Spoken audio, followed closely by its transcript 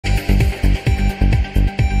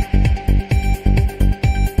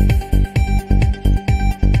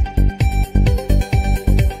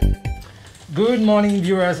Good morning,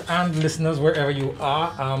 viewers and listeners, wherever you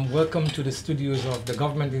are. Welcome to the studios of the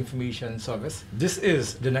Government Information Service. This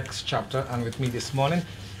is the next chapter, and with me this morning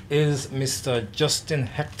is Mr. Justin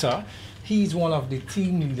Hector. He's one of the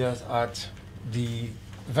team leaders at the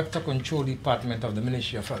Vector Control Department of the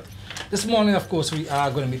Ministry of Health. This morning, of course, we are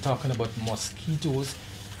going to be talking about mosquitoes,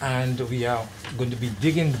 and we are going to be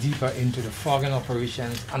digging deeper into the fogging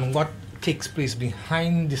operations and what takes place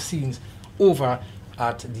behind the scenes over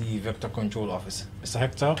at the Vector Control Office. Mr.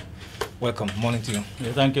 Hector, welcome. Morning to you.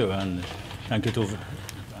 Yeah, thank you, and thank you to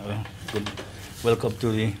welcome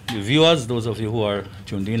to the viewers, those of you who are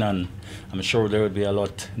tuned in, and I'm sure there will be a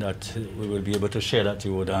lot that we will be able to share that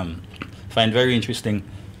you would find very interesting,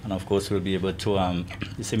 and of course we'll be able to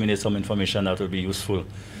disseminate some information that will be useful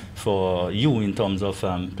for you in terms of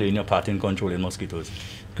playing your part in controlling mosquitoes.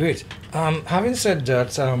 Great. Having said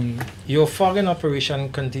that, your fogging operation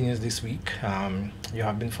continues this week. You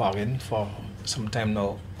have been fogging for some time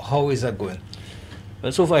now. How is that going?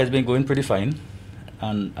 Well, so far it's been going pretty fine.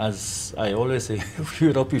 And as I always say, we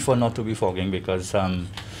would prefer not to be fogging because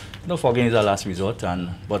fogging is our last resort.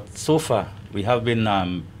 But so far we have been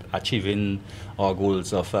achieving our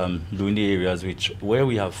goals of doing the areas where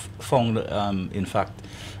we have found, in fact,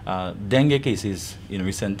 dengue cases in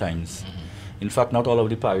recent times. Mm-hmm. In fact, not all of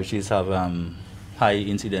the parishes have high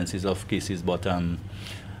incidences of cases, but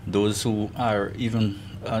those who are even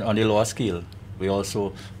on a lower scale, we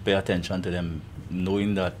also pay attention to them,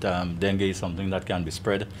 knowing that dengue is something that can be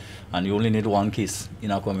spread, and you only need one case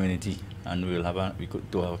in our community, and we could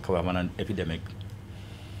have an epidemic.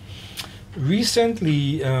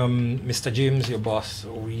 Recently, Mr. James, your boss,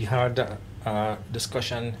 we had a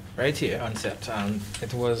discussion right here on set, and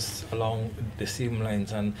it was along the same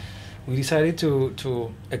lines, and we decided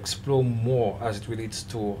to explore more as it relates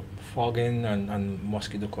to fogging and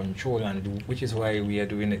mosquito control, and which is why we are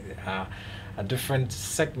doing a different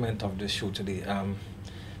segment of the show today.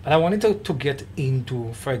 But I wanted to get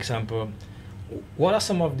into, for example, what are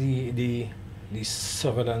some of the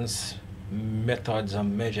surveillance methods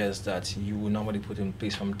and measures that you normally put in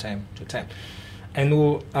place from time to time. I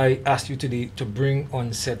know I asked you today to bring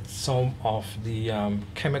on set some of the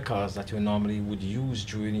chemicals that you normally would use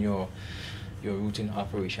during your routine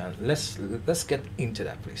operation. Let's get into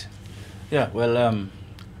that, please. Yeah, well,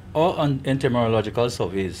 all entomological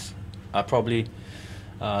surveys are probably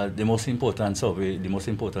the most important survey, the most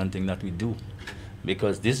important thing that we do,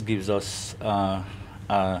 because this gives us a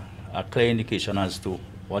clear indication as to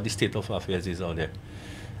what the state of affairs is out there.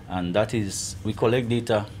 And that is, we collect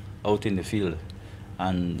data out in the field,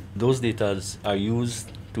 and those data are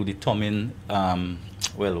used to determine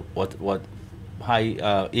what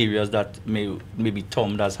high areas that may be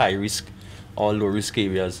termed as high risk or low risk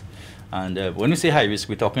areas. And when we say high risk,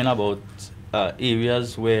 we're talking about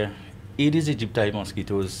areas where Aedes aegypti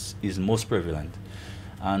mosquitoes is most prevalent.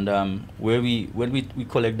 And when we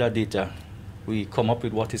collect that data, we come up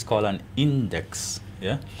with what is called an index.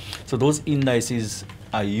 Yeah, so those indices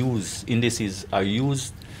are used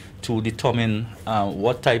to determine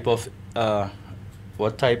what type of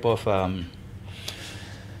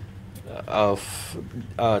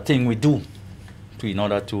thing we do in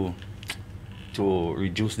order to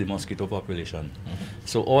reduce the mosquito population. Mm-hmm.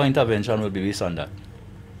 So our intervention will be based on that.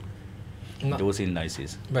 Those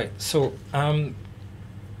indices. Right. So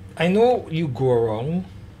I know you go around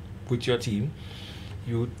with your team,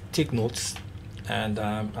 you take notes. And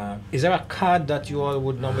is there a card that you all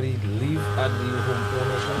would normally leave at the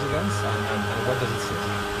homeowners residence? And what does it say?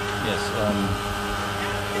 Yes,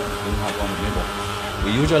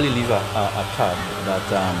 we usually leave a card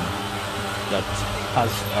that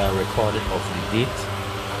has a record of the date,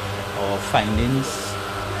 or findings,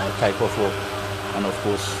 type of work, and of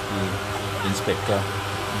course the inspector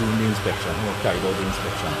doing the inspection, or carried out the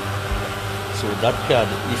inspection. So that card,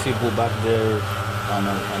 if you go back there on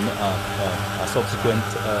a subsequent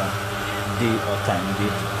day or time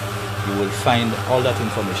date, you will find all that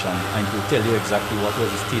information, and it will tell you exactly what was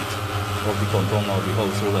the state of the compound or the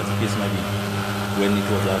household, as the case may be, when it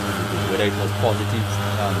was last visited, whether it was positive,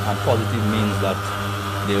 and positive means that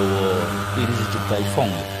there were Aedes aegypti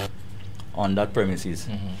found on that premises,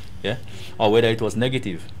 mm-hmm. Yeah, or whether it was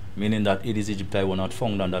negative, meaning that Aedes aegypti were not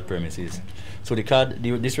found on that premises. So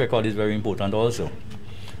this record is very important also.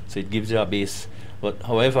 So it gives you a base. But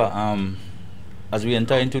however, as we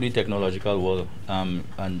enter into the technological world and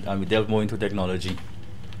we delve more into technology,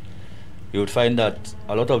 you would find that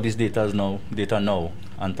a lot of this data now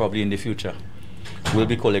and probably in the future will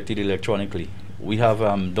be collected electronically. We have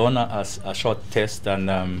done a short test, and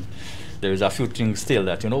there is a few things still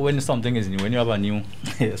that, when something is new, when you have a new,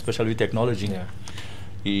 especially with technology, yeah.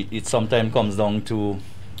 it sometimes comes down to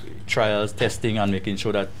trials, testing, and making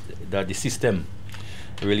sure that the system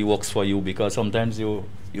really works for you, because sometimes you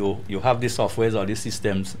have these softwares or these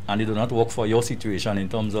systems and they do not work for your situation in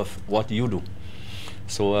terms of what you do.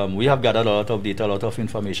 So we have gathered a lot of data, a lot of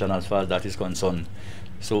information as far as that is concerned.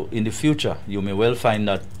 So in the future, you may well find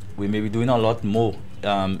that we may be doing a lot more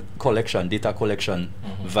data collection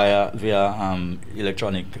via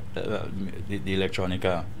electronic, the electronic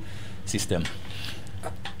system.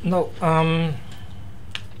 Now,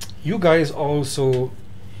 you guys also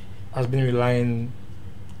has been relying,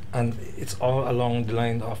 and it's all along the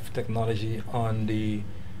line of technology, on the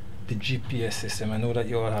GPS system. I know that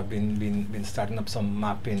you all have been starting up some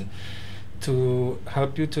mapping to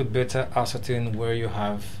help you to better ascertain where you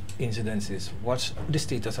have incidences. What's the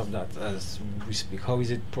status of that as we speak? How is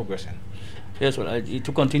it progressing? Yes, well,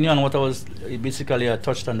 to continue on what I was, basically I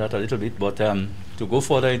touched on that a little bit, but to go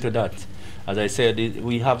further into that, as I said,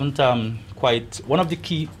 we haven't quite, one of the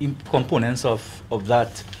key components of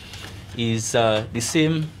that is the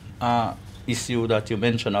same issue that you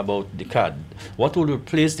mentioned about the card. What would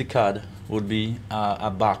replace the card would be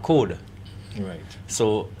a barcode. Right.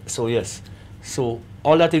 So yes. So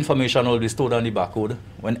all that information will be stored on the barcode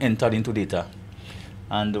when entered into data.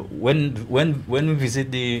 And when we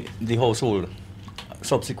visit the household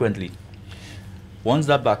subsequently, once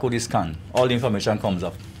that barcode is scanned, all the information comes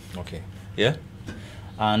up. Okay. Yeah?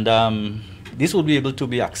 And this will be able to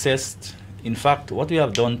be accessed. In fact, what we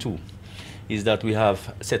have done too is that we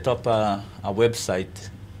have set up a website,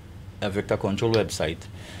 a vector control website,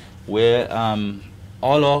 where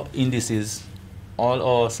all our indices, all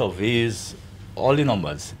our surveys, all the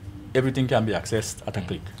numbers, everything can be accessed at a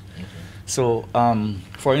click. Okay. So,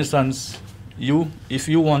 for instance, if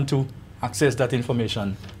you want to access that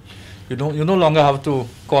information, you no longer have to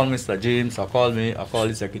call Mr. James or call me or call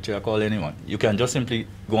the secretary or call anyone. You can just simply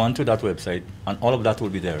go onto that website and all of that will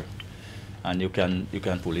be there, and you can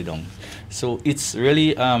pull it down. So it's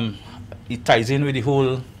really it ties in with the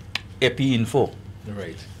whole EPI info.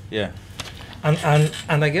 Right. Yeah.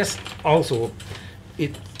 And I guess also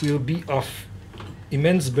it will be of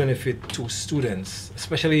immense benefit to students,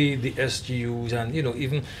 especially the SGUs, and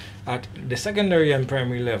even at the secondary and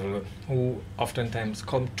primary level, who oftentimes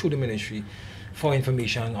come to the ministry for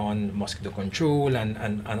information on mosquito control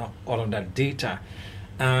and all of that data.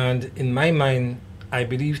 And in my mind, I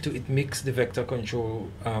believe too, it makes the vector control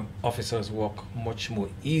officers work much more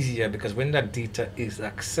easier, because when that data is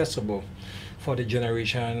accessible for the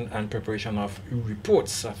generation and preparation of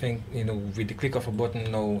reports, I think, with the click of a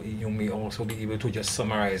button now, you may also be able to just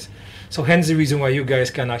summarize. So hence the reason why you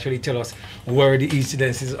guys can actually tell us where the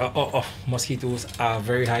incidences of mosquitoes are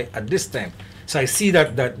very high at this time. So I see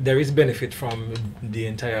that there is benefit from the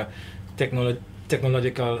entire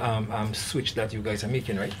technological switch that you guys are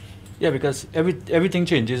making, right? Yeah, because everything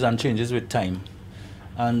changes and changes with time.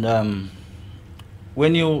 And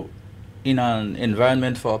when you in an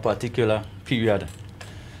environment for a particular period,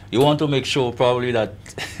 you want to make sure probably that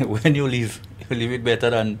when you leave it better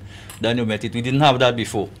than you met it. We didn't have that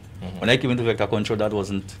before. When I came into vector control, that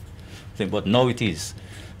wasn't thing, but now it is.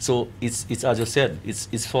 So it's as you said,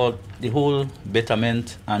 it's for the whole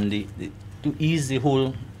betterment and to ease the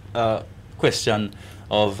whole question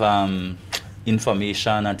of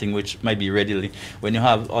information and things which might be readily. When you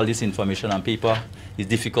have all this information on paper, it's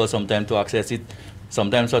difficult sometimes to access it.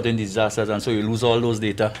 Sometimes certain disasters, and so you lose all those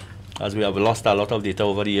data, as we have lost a lot of data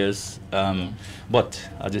over the years. But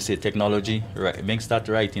as you say, technology makes that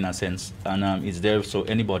right in a sense, and it's there so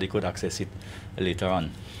anybody could access it later on.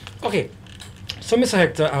 Okay, so Mr.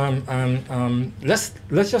 Hector,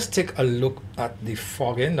 let's just take a look at the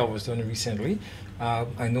fogging that was done recently.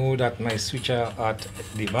 I know that my switcher at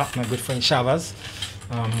the back, my good friend Chavez,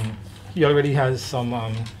 he already has some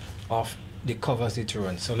of the covers to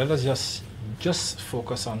run. So let us just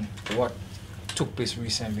focus on what took place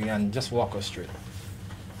recently and just walk us through it.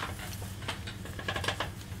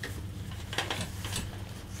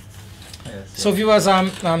 Yes, so viewers,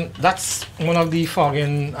 that's one of the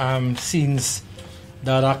fogging scenes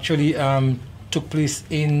that actually took place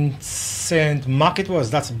in St. Mark.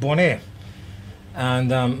 That's Bonaire.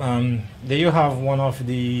 And there you have one of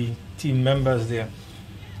the team members there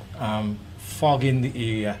fogging the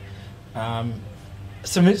area.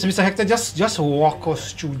 So Mr. Hector, just walk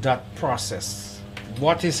us through that process.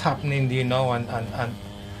 What is happening there now and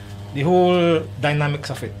the whole dynamics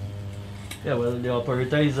of it? Yeah, well, the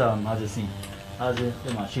operator is, as you see, has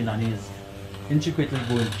the machine, and he's intricately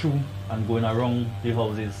going through and going around the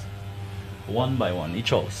houses one by one, each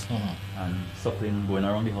house, and circling, going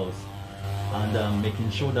around the house, and making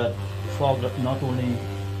sure that fog not only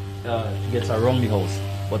gets around the house,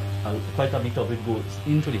 but quite a bit of it goes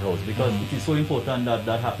into the house because it is so important that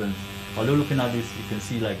that happens. Although looking at this, you can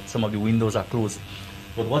see like some of the windows are closed.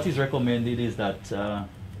 But what is recommended is that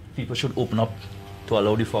people should open up to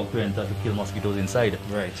allow the fog to enter to kill mosquitoes inside.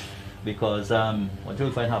 Right. Because what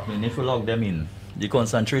you'll find happening, if you lock them in, the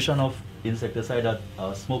concentration of insecticide that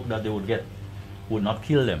smoke that they would get would not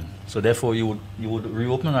kill them. So therefore you would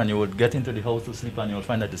reopen and you would get into the house to sleep and you'll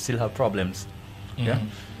find that you still have problems. Yeah.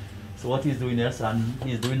 So what he's doing is, and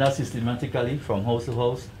he's doing that systematically from house to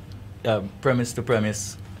house, premise to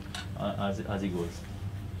premise, as he goes.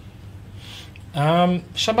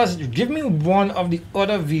 Shabazz, give me one of the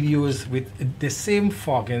other videos with the same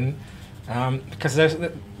fogging, because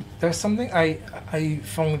there's something I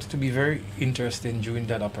found to be very interesting during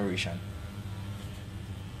that operation.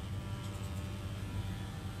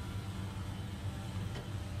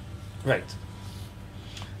 Right.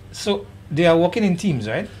 So they are working in teams,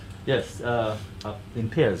 right? Yes, in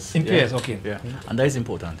pairs. In pairs, okay. Yeah, and that is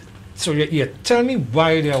important. So yeah, tell me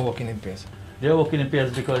why they are working in pairs. They are working in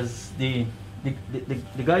pairs because the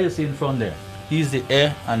guy you see in front there, he's the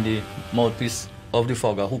ear and the mouthpiece of the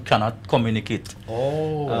fogger who cannot communicate.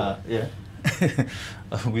 Oh. Yeah.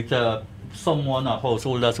 With someone or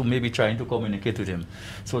householders who may be trying to communicate with him.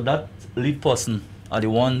 So that lead person are the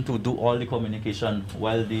one to do all the communication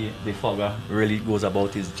while the fogger really goes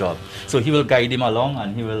about his job. So he will guide him along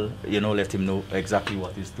and he will, let him know exactly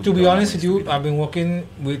what is to be honest with you, I've been working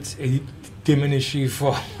with the ministry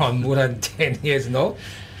for more than 10 years now.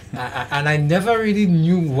 And I never really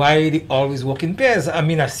knew why they always work in pairs. I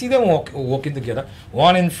mean, I see them working together,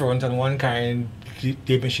 one in front and one carrying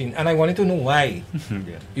the machine, and I wanted to know why.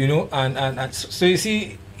 Yeah. And so you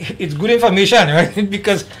see, it's good information, right?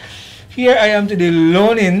 Because here I am today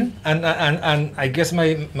learning, and I guess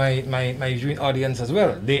my viewing audience as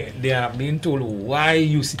well. They are being told why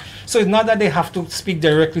you see. So it's not that they have to speak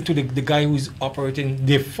directly to the guy who is operating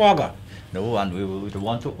the fogger. No, and we would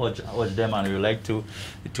want to urge them, and we would like to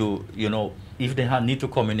if they need to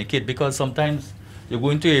communicate, because sometimes you go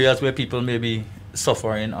into areas where people may be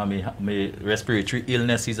suffering or may respiratory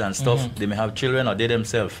illnesses and stuff. They may have children or they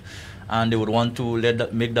themselves, and they would want to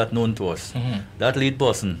make that known to us. That lead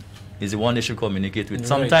person is the one they should communicate with. Right.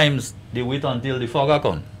 Sometimes they wait until the fogger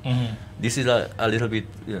comes. This is a little bit,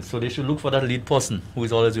 so they should look for that lead person who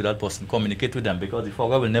is always with that person, communicate with them, because the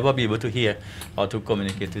fogger will never be able to hear or to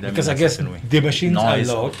communicate with them. Because I guess the machines noise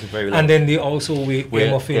are loud, very loud, and then they also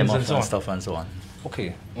weigh muffins and so on. Stuff and so on.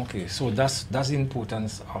 Okay, so that's the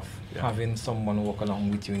importance of having someone walk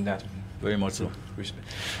along with you in that. Very much so.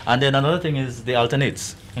 And then another thing is the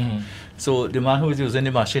alternates. So the man who is using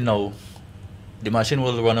the machine now, the machine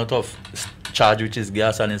will run out of charge, which is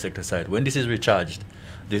gas and insecticide. When this is recharged,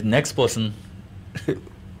 the next person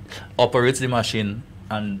operates the machine,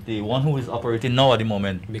 and the one who is operating now at the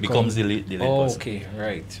moment becomes the lead person. Okay,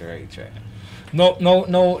 right. No.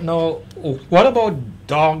 What about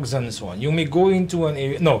dogs and so on? You may go into an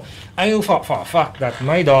area. No, I know for a fact that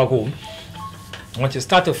my dog home, once you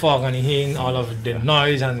start to fog and you hearing all of the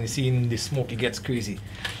noise and seeing the smoke, it gets crazy.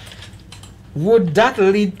 Would that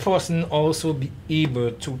lead person also be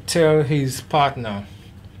able to tell his partner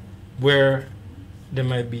where there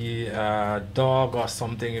might be a dog or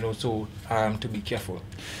something, so to be careful?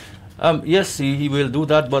 Yes, he will do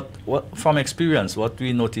that, but from experience, what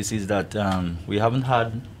we notice is that we haven't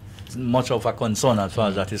had much of a concern as far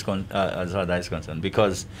as that is concerned,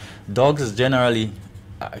 because dogs generally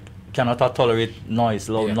cannot tolerate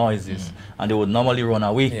loud noises, and they would normally run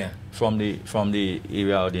away from the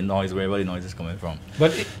area or the noise, wherever the noise is coming from.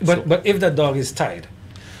 But if the dog is tied,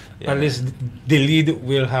 at least the lead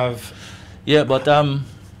will have. Yeah, but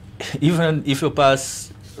even if you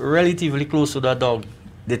pass relatively close to that dog,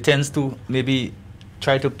 they tend to maybe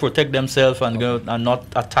try to protect themselves and go and not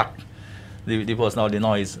attack the person or the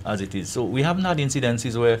noise as it is. So we haven't had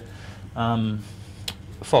incidences where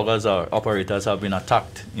foggers or operators have been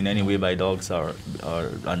attacked in any way by dogs or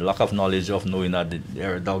lack of knowledge of knowing that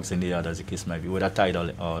there are dogs in the yard, as the case might be, whether tied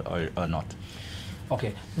or not.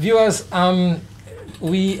 Okay, viewers,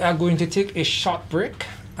 we are going to take a short break,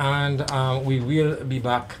 and we will be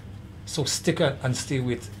back. So stick and stay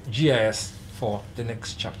with GIS for the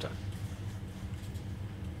next chapter.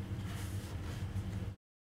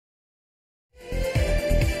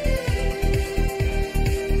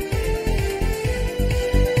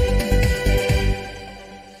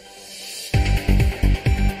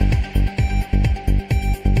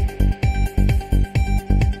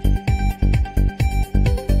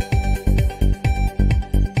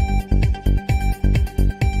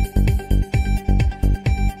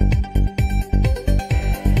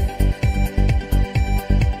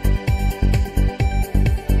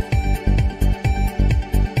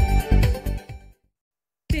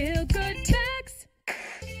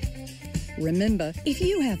 Remember, if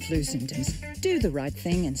you have flu symptoms, do the right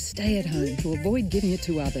thing and stay at home to avoid giving it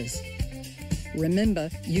to others. Remember,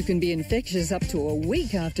 you can be infectious up to a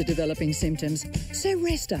week after developing symptoms, so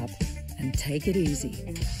rest up and take it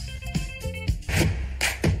easy.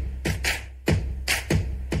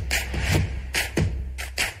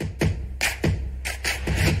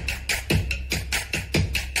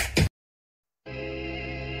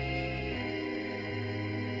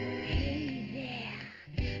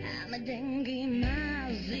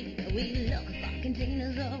 We look for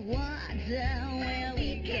containers of water where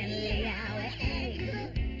we can lay our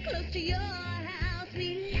eggs. Close to your house,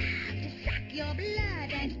 we love to suck your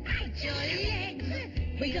blood and bite your legs.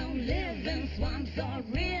 We don't live in swamps or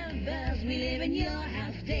rivers, we live in your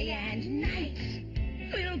house day and night.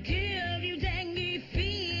 We'll give you dengue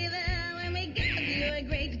fever when we give you a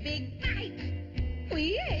great big bite.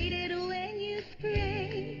 We hate it when you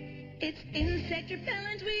spray, it's insect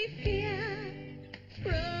repellent we fear.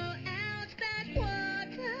 Throw out that water,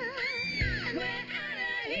 we're out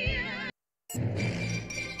of here.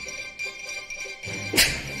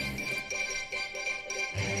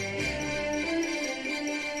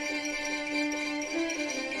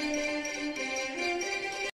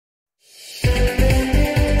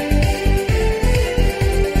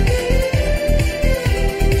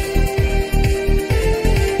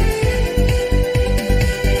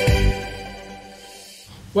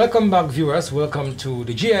 Welcome back, viewers. Welcome to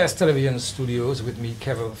the GIS Television Studios with me,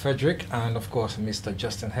 Kevin Frederick, and of course, Mr.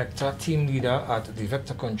 Justin Hector, team leader at the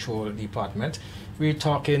Vector Control Department. We're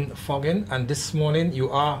talking fogging, and this morning you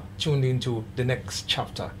are tuned into the next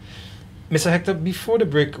chapter. Mr. Hector, before the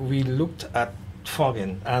break, we looked at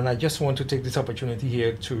fogging, and I just want to take this opportunity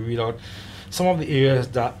here to read out some of the areas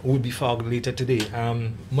that will be fogged later today.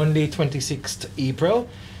 Monday, 26th April.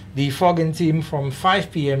 The fogging team from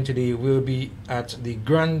 5 p.m. today will be at the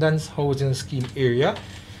Grenada Housing Scheme area,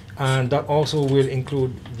 and that also will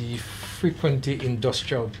include the Frequency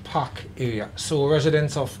Industrial Park area. So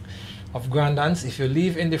residents of Grenada, if you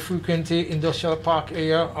live in the Frequency Industrial Park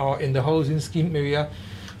area or in the housing scheme area,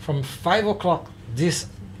 from 5 o'clock this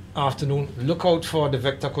afternoon, look out for the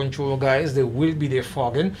Vector Control guys. They will be there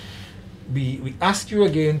fogging. We ask you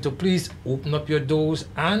again to please open up your doors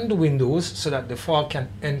and windows so that the fog can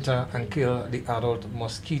enter and kill the adult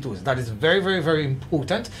mosquitoes. That is very, very, very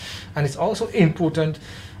important. And it's also important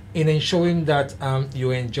in ensuring that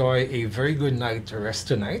you enjoy a very good night rest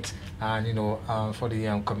tonight, and for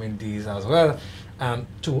the coming days as well,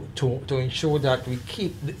 to ensure that we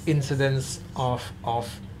keep the incidence of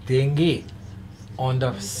dengue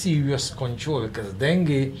under serious control, because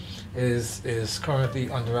dengue is currently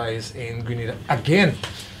on the rise in Grenada again,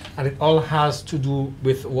 and it all has to do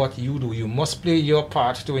with what you do. You must play your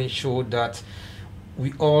part to ensure that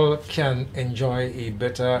we all can enjoy a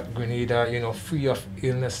better Grenada, free of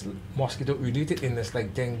illness, mosquito-related illness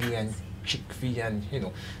like dengue and chickpea and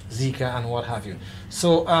Zika and what have you.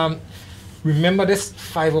 So remember this,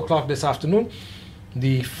 5 o'clock this afternoon.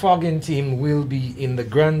 The fogging team will be in the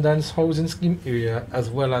Grenada Housing Scheme area as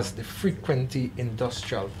well as the Frequency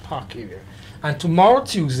Industrial Park area. And tomorrow,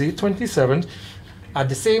 Tuesday, 27th, at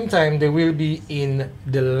the same time, they will be in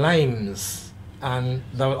the Limes, and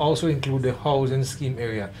that will also include the housing scheme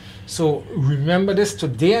area. So remember this,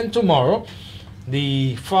 today and tomorrow,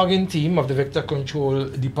 the fogging team of the Vector Control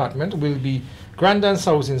Department will be Grenada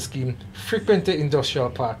Housing Scheme, Frequency Industrial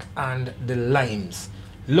Park, and the Limes.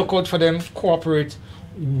 Look out for them, cooperate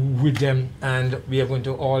with them, and we are going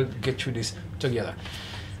to all get through this together.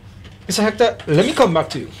 Mr. Hector, let me come back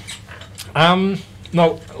to you.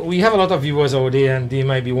 Now, we have a lot of viewers out there, and they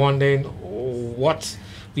might be wondering what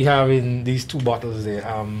we have in these two bottles there.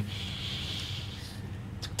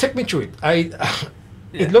 Take me through it.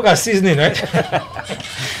 It looks like seasoning, right?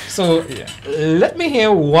 So let me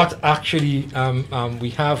hear what actually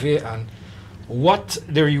we have here, and what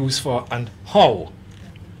they're used for, and how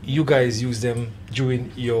you guys use them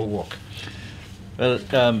during your work. Well,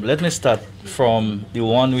 let me start from the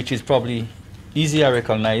one which is probably easier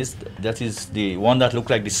recognized. That is the one that looks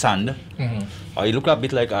like the sand. Or it looks a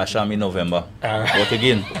bit like asham in November. But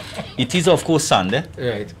again, it is of course sand.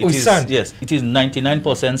 Right. It is sand. Yes, it is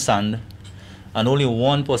 99% sand and only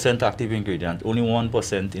 1% active ingredient, only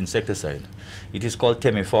 1% insecticide. It is called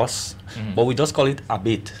Temifos, but we just call it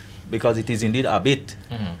abate because it is indeed abate.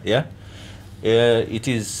 Yeah. It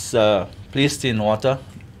is placed in water,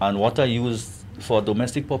 and water used for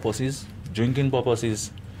domestic purposes, drinking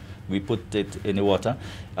purposes. We put it in the water,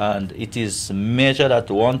 and it is measured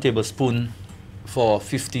at 1 tablespoon for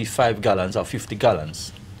 55 gallons or 50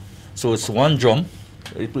 gallons. So it's one drum.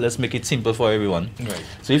 Let's make it simple for everyone. Right.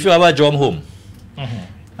 So if you have a drum home,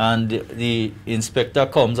 and the inspector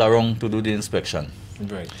comes around to do the inspection.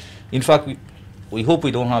 Right. In fact, we hope we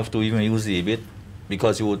don't have to even use the bait,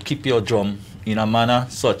 because you would keep your drum in a manner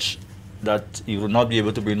such that you would not be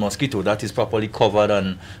able to breed mosquito. That is properly covered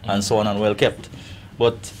and so on and well kept.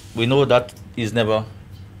 But we know that is never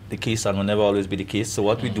the case and will never always be the case. So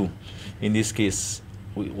what we do in this case,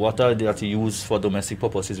 water that you use for domestic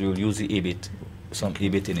purposes, we will use the A-bait, some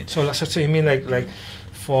A-bait in it. So you mean like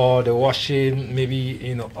for the washing,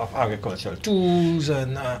 maybe of agricultural tools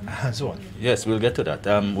and so on? Yes, we'll get to that.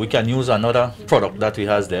 We can use another product that we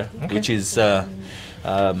has there, Okay. which is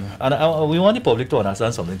and we want the public to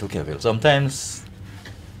understand something to Kevin. Sometimes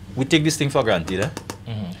we take this thing for granted,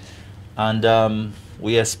 and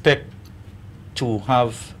we expect to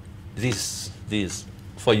have this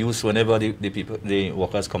for use whenever the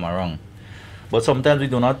workers come around. But sometimes we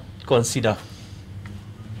do not consider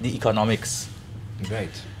the economics. Right.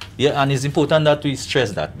 Yeah, and it's important that we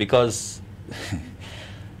stress that, because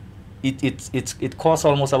it costs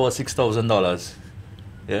almost about $6,000,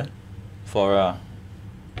 yeah, for a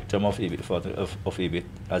term of EBIT, of EBIT,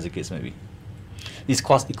 as the case may be. It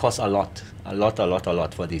costs a lot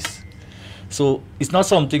for this. So it's not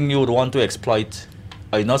something you would want to exploit,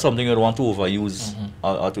 or it's not something you would want to overuse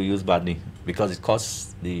or to use badly, because it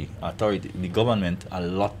costs the authority, the government, a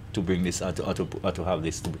lot to bring this or to have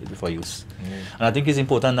this for use. And I think it's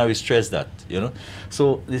important that we stress that,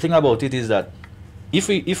 So the thing about it is that if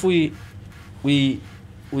we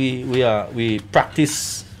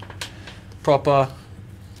practice proper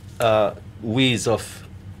ways of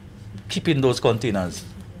keeping those containers,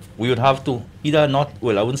 we would have to either not,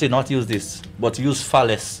 well, I wouldn't say not use this, but use far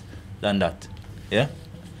less than that. Yeah.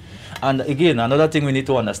 And again, another thing we need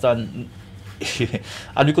to understand,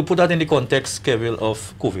 and we could put that in the context, Kevin,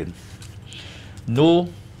 of COVID. No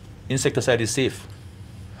insecticide is safe.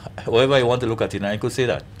 However you want to look at it, I could say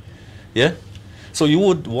that. Yeah. So you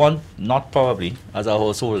would want, not probably as a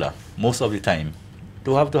householder, most of the time,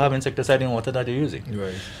 to have insecticide in water that you're using.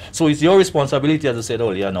 Right. So it's your responsibility, as I said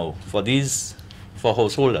earlier now, for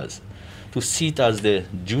householders, to see it as their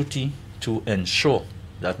duty to ensure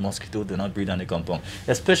that mosquitoes do not breed on the compound,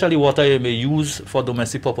 especially water you may use for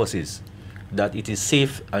domestic purposes, that it is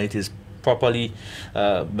safe and it is properly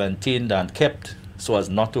maintained and kept so as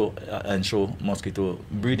not to ensure mosquito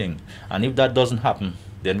breeding. And if that doesn't happen,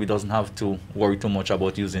 then we doesn't have to worry too much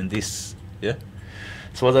about using this. Yeah.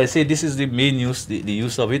 So as I say, this is the main use, the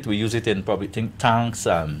use of it. We use it in probably tanks,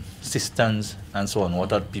 cisterns, and so on,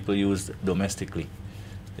 water people use domestically.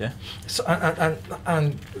 Yeah. So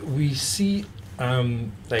and we see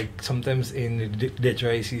like sometimes in the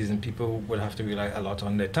dry season, people will have to rely a lot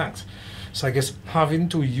on their tanks. So I guess having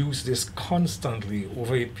to use this constantly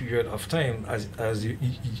over a period of time, as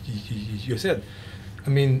you said, I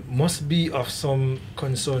mean, must be of some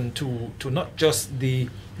concern to not just the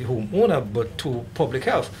homeowner, but to public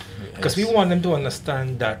health. Because we want them to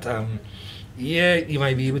understand that, yeah, you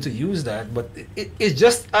might be able to use that, but it's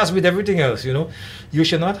just as with everything else, you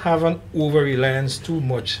should not have an over-reliance too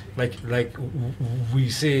much, like we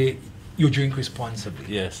say, you drink responsibly.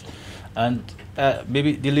 Yes. And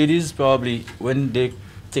maybe the ladies probably, when they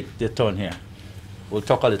take their turn here, will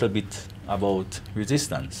talk a little bit about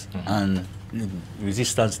resistance and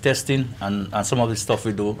resistance testing and some of the stuff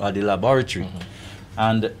we do at the laboratory.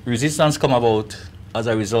 And resistance come about as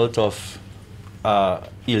a result of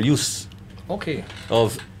ill use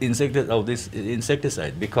of this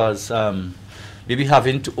insecticide, because maybe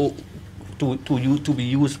having to be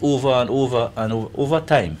used over and over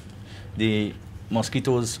time, the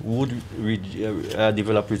mosquitoes would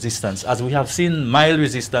develop resistance, as we have seen mild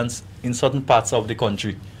resistance in certain parts of the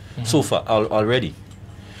country so far already.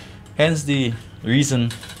 Hence the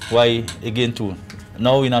reason why, again,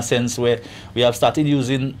 now in a sense where we have started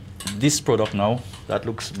using this product now that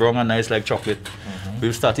looks brown and nice like chocolate.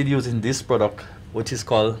 We've started using this product, which is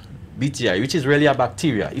called BTI, which is really a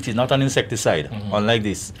bacteria. It is not an insecticide, unlike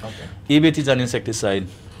this. A-bait is an insecticide,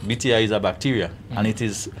 BTI is a bacteria, and it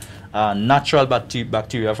is a natural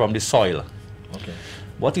bacteria from the soil.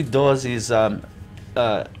 What it does is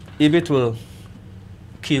A-bait will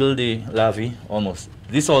kill the larvae almost.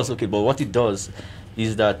 This also kills, but what it does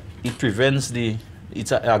is that it prevents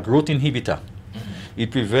it's a growth inhibitor.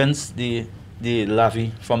 It prevents the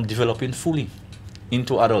larvae from developing fully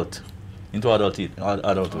into adulthood.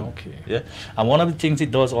 Yeah. And one of the things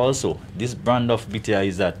it does also, this brand of BTI,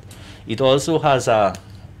 is that it also has a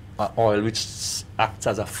oil which acts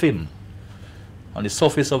as a film on the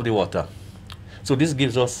surface of the water. So this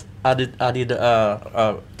gives us added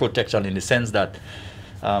protection, in the sense that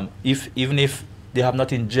even if they have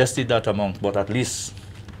not ingested that amount, but at least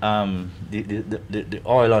the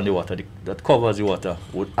oil on the water that covers the water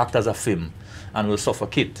would act as a film and will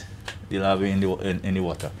suffocate the larvae in the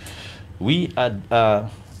water. We have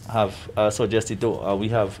suggested, though, we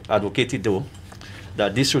have advocated, though,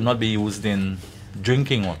 that this should not be used in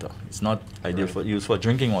drinking water. It's not ideal for use for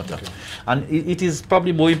drinking water. Okay. And it is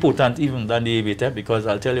probably more important even than the aviator, because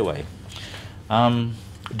I'll tell you why. And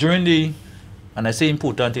I say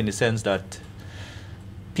important in the sense that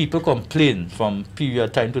people complain from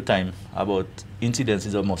time to time about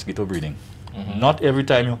incidences of mosquito breeding. Not every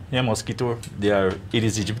time you hear mosquito,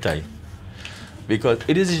 Aedes aegypti. Because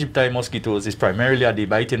Aedes aegypti mosquitoes is primarily a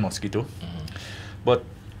day-biting mosquito. But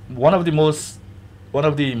one of the most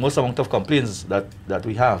amount of complaints that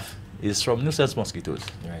we have is from nuisance mosquitoes.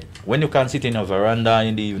 Right. When you can't sit in a veranda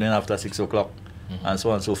in the evening after 6 o'clock, and so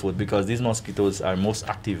on and so forth, because these mosquitoes are most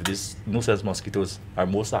active, these nuisance mosquitoes are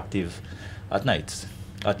most active at night,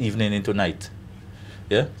 at evening into night.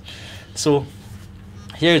 Yeah? So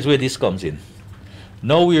here is where this comes in.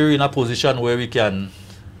 Now we're in a position where we can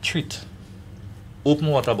treat open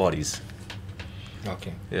water bodies.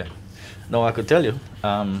 Okay. Yeah. Now I could tell you,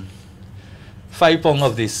 5 pounds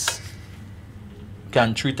of this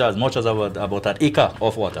can treat as much as about an acre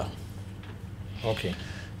of water. Okay.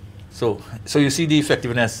 So you see the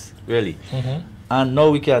effectiveness, really. And now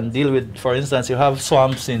we can deal with, for instance, you have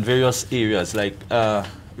swamps in various areas like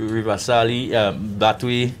River Sally,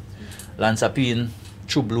 Batway, Lansapine,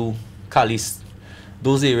 Chublu, Calis.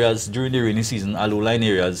 Those areas during the rainy season are low-lying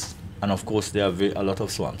areas, and of course there are a lot of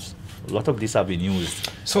swamps. A lot of these have been used.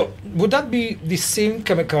 So would that be the same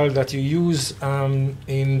chemical that you use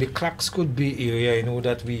in the Clarkscould Bay area? You know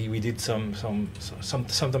that we did some time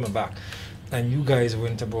back, and you guys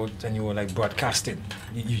went about and you were like broadcasting.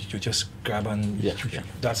 You just grab and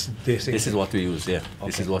that's this is what we use. Yeah, okay.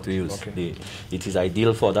 This is what we use. Okay. It is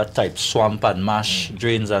ideal for that type swamp and marsh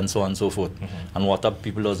drains and so on and so forth. And water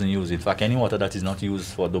people doesn't use. In fact, any water that is not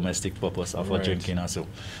used for domestic purpose or for drinking or so,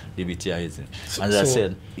 the BTI is. As I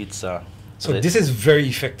said, it's so this is very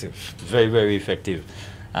effective. Very, very effective,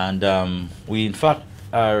 and we in fact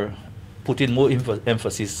are putting more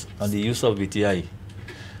emphasis on the use of BTI.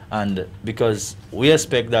 And because we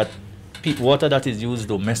expect that water that is used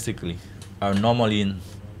domestically are normally in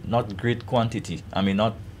not great quantity. I mean,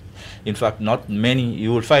 in fact, not many.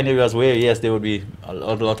 You will find areas where, yes, there will be a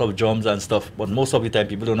lot of germs and stuff, but most of the time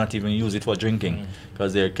people do not even use it for drinking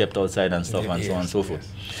because they're kept outside and stuff and so on and so forth.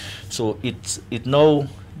 So it now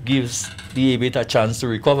gives the aviate a chance to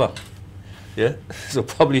recover. Yeah, so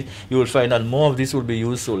probably you will find that more of this will be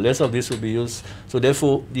used, so less of this will be used. So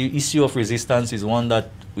therefore, the issue of resistance is one that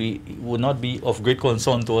would not be of great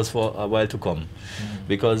concern to us for a while to come,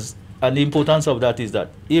 and the importance of that is that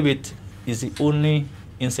aviate is the only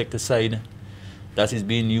insecticide that is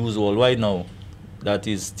being used worldwide now that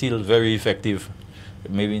is still very effective,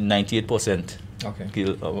 maybe 98%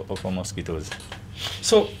 kill of our mosquitoes.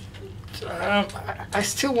 So I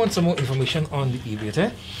still want some more information on the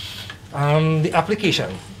aviate. The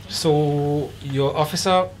application. So your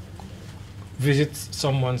officer visits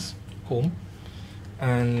someone's home,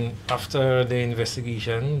 and after the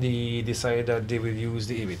investigation, they decide that they will use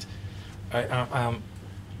the aviate.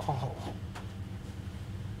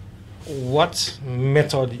 What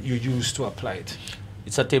method you use to apply it?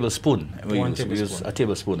 It's a tablespoon. We use a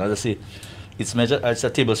tablespoon. As I say, it's measured. It's a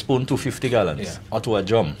tablespoon to 50 gallons or to a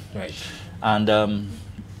drum. Right. And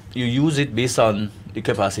you use it based on the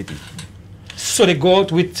capacity. So they go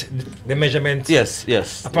out with the measurements,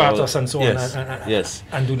 apparatus and so on,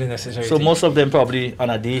 and do the necessary So thing. most of them probably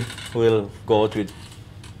on a day will go out with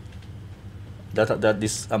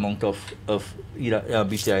this amount of either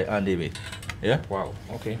BTI and aviate. Yeah. Wow.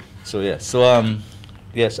 Okay. So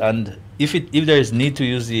yes, and if there is need to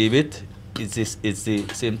use the aviate, it's the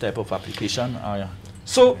same type of application.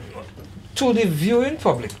 So, to the viewing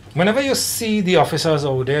public, whenever you see the officers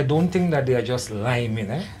out there, don't think that they are just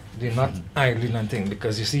liming, They're not idling and things,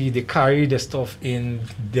 because you see they carry the stuff in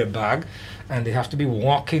their bag and they have to be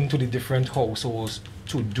walking to the different households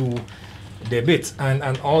to do their bits.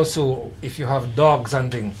 And also, if you have dogs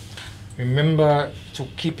and things, remember to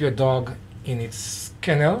keep your dog in its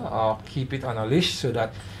kennel or keep it on a leash so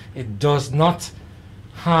that it does not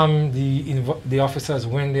harm the officers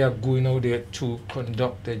when they are going out there to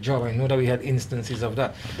conduct their job. I know that we had instances of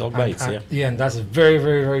that. Dog bites, yeah, and that's very,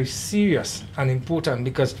 very, very serious and important,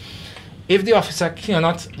 because if the officer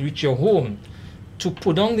cannot reach your home to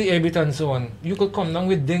put down the aviate and so on, you could come down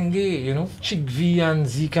with dengue, chickpea and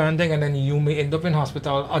Zika and dengue, and then you may end up in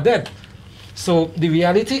hospital or dead. So the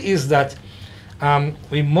reality is that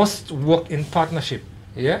we must work in partnership.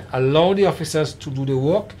 Allow the officers to do the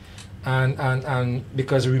work, and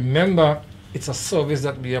because remember, it's a service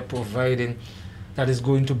that we are providing that is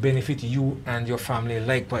going to benefit you and your family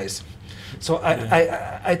likewise. So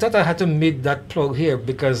I thought I had to make that plug here,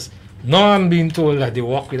 because now I'm being told that they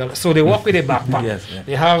walk with so they walk with a backpack. Yes, yeah.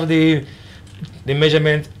 They have the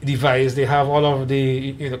measurement device, they have all of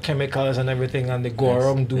the chemicals and everything, and they go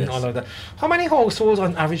around doing all of that. How many households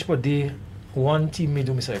on average per day one team may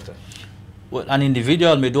do, Mr. Hector? Well, an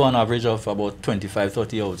individual may do an average of about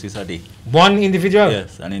 25-30 houses a day. One individual?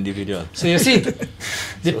 Yes, an individual. So you see,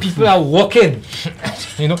 the people are working.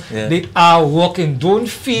 They are working. Don't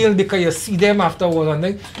feel because you see them afterwards and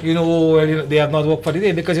then, they have not worked for the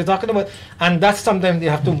day, because you're talking about, and that's sometimes they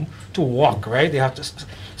have to walk, right? They have to.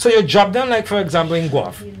 So you drop them, like for example in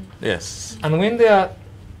Guelph. Yes. And when they are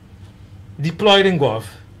deployed in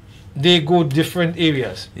Guelph, they go different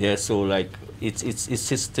areas. Yeah, so like it's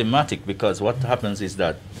systematic, because what happens is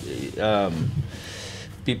that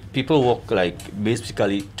people walk like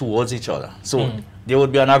basically towards each other. So there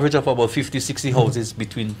would be an average of about 50-60 houses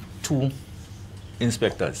between two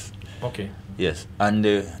inspectors. Okay. Yes, and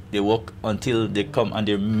they walk until they come and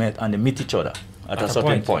they meet each other at a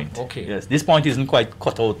certain point. Okay. Yes, this point isn't quite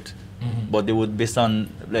cut out, but they would, based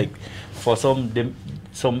on, like, for some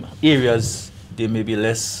areas there may be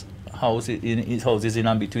less houses in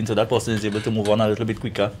and between, so that person is able to move on a little bit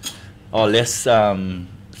quicker, or less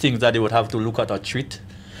things that they would have to look at or treat.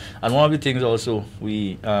 And one of the things also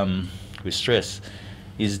we stress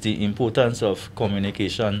is the importance of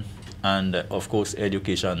communication and of course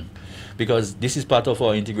education, because this is part of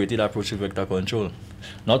our integrated approach to vector control.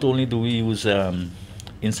 Not only do we use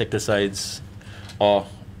insecticides or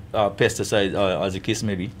pesticides, as the case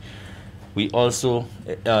may be, we also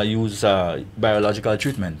use biological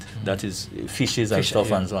treatment, that is fishes and stuff,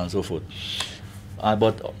 and so on and so forth.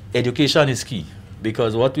 But education is key,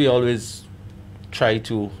 because what we always try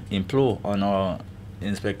to implore on our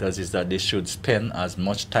inspectors is that they should spend as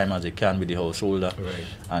much time as they can with the householder,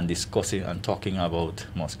 and discussing and talking about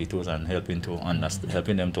mosquitoes and helping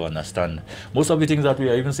them to understand most of the things that we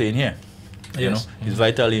are even saying here. Is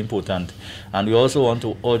vitally important. And we also want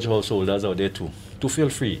to urge householders out there to feel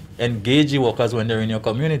free, engage the workers when they're in your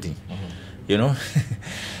community. They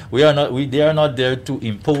are not there to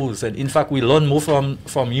impose, and in fact we learn more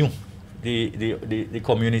from you, the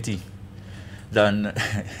community, than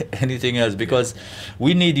anything else, because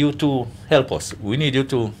we need you to help us. We need you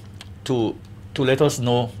to let us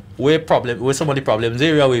know where some of the problems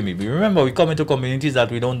area we may be. Remember, we come into communities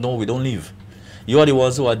that we don't know, we don't live. You are the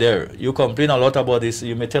ones who are there. You complain a lot about this.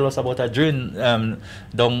 You may tell us about a drain down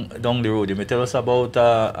the road. You may tell us about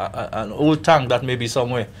an old tank that may be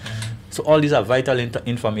somewhere. So all these are vital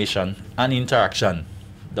information and interaction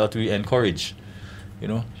that we encourage.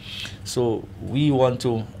 So we want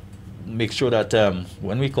to make sure that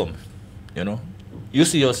when we come, you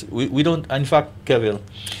see us. We don't. In fact, Kevin,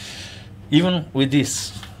 even with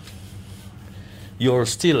this, you're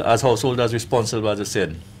still, as householders, responsible, as I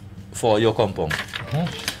said, for your compound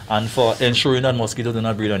and for ensuring that mosquitoes do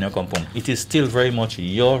not breed on your compound. It is still very much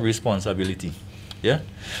your responsibility.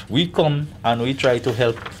 We come and we try to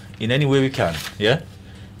help in any way we can.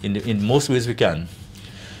 In most ways we can.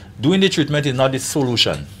 Doing the treatment is not the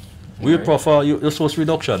solution. We will prefer your source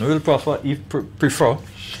reduction. We will prefer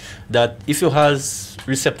that if you have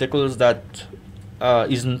receptacles that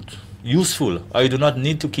isn't useful or you do not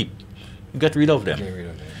need to keep, get rid of them.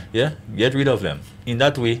 Get rid of them. In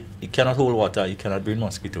that way, it cannot hold water, it cannot breed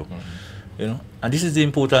mosquito. And this is the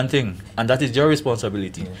important thing, and that is your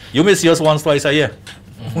responsibility. You may see us once, twice a year.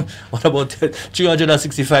 What about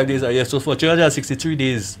 365 days a year? So for 363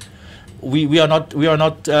 days, we are not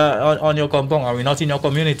on your compound, or we're not in your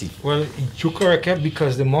community. Well, you're correct,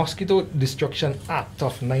 because the Mosquito Destruction Act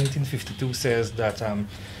of 1952 says that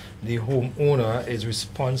the homeowner is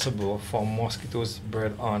responsible for mosquitoes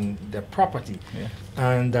bred on their property,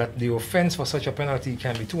 and that the offense for such a penalty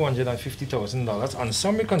can be $250,000 on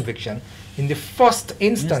summary conviction in the first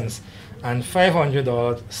instance, and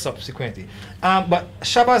 $500 subsequently. But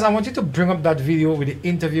Shabazz, I want you to bring up that video with the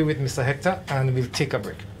interview with Mr. Hector, and we'll take a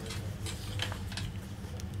break.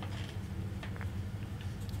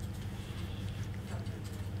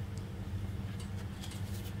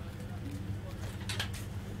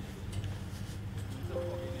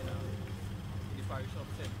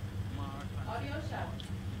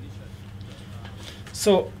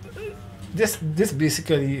 So this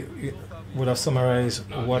basically would have summarized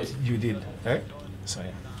what you did, right? So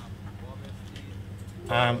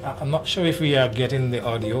I'm not sure if we are getting the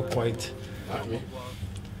audio quite.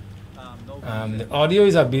 The audio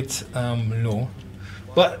is a bit low,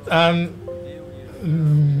 but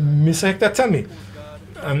Mr. Hector, tell me,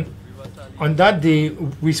 on that day,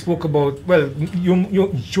 we spoke about, well, you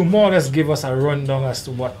more or less gave us a rundown as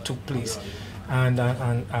to what took place and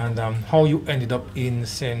how you ended up in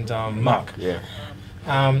St. Mark. Yeah.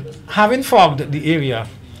 Having fogged the area,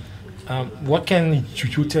 what can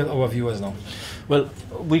you tell our viewers now? Well,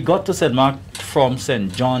 we got to St. Mark from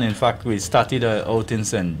St. John. In fact, we started out in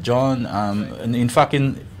St. John. And in fact,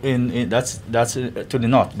 that's to the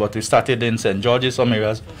north, but we started in St. George's, some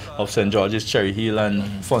areas of St. George's, Cherry Hill and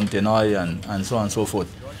Fontenoy and so on and so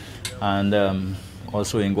forth. And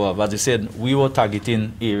also in Guava. As I said, we were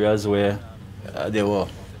targeting areas where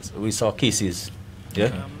we saw cases,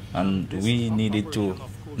 yeah, and we needed to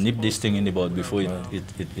nip this thing in the bud before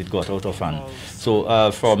it got out of hand.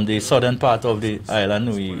 So from the southern part of the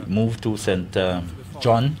island, we moved to St.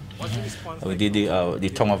 John. We did the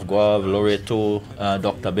Tongue of Guave, Loreto,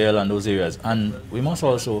 Dr. Bell, and those areas. And we must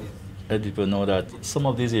also let people know that some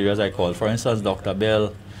of these areas I call, for instance, Dr.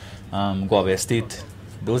 Bell, Guave Estate,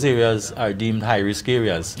 those areas are deemed high-risk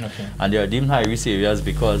areas. Okay. And they are deemed high-risk areas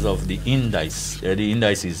because of the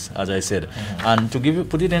indices, as I said. And to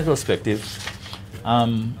put it in perspective,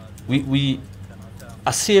 a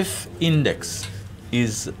safe index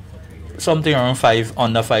is something around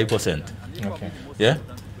under 5%. Okay. Yeah.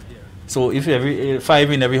 So if every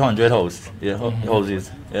 5 in every 100 houses,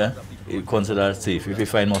 yeah, you consider safe if you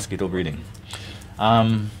find mosquito breeding.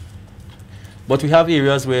 But we have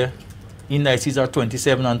areas where indices are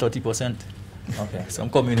 27 and 30%. Okay. Some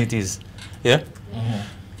communities, yeah.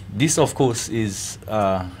 This, of course, is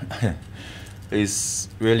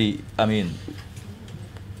really, I mean,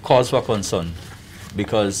 cause for concern,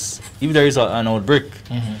 because if there is an outbreak,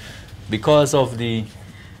 because of the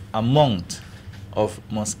amount of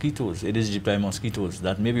mosquitoes, Aedes aegypti mosquitoes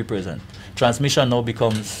that may be present, transmission now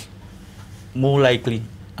becomes more likely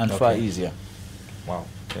and far easier. Wow.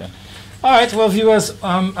 Yeah. All right, well, viewers,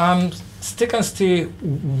 stick and stay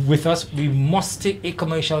with us. We must take a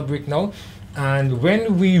commercial break now, and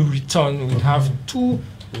when we return, we have two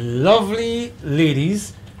lovely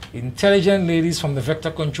ladies, intelligent ladies from the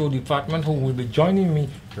Vector Control Department, who will be joining me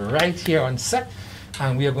right here on set,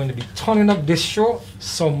 and we are going to be turning up this show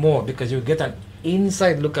some more, because you'll get an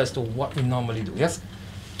inside look as to what we normally do. Yes,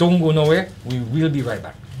 don't go nowhere. We will be right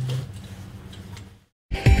back.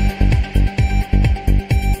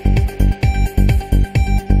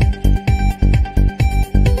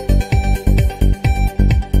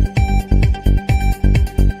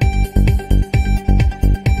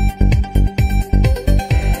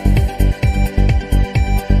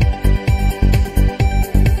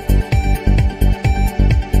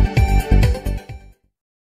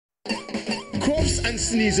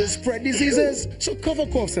 Sneezes spread diseases, so cover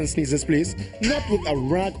coughs and sneezes, please. Not with a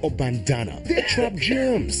rag or bandana. They trap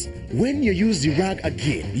germs. When you use the rag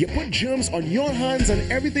again, you put germs on your hands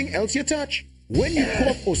and everything else you touch. When you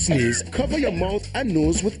cough or sneeze, cover your mouth and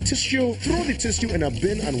nose with tissue. Throw the tissue in a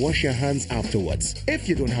bin and wash your hands afterwards. If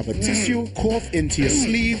you don't have a tissue, cough into your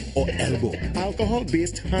sleeve or elbow.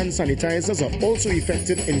 Alcohol-based hand sanitizers are also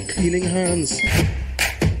effective in cleaning hands.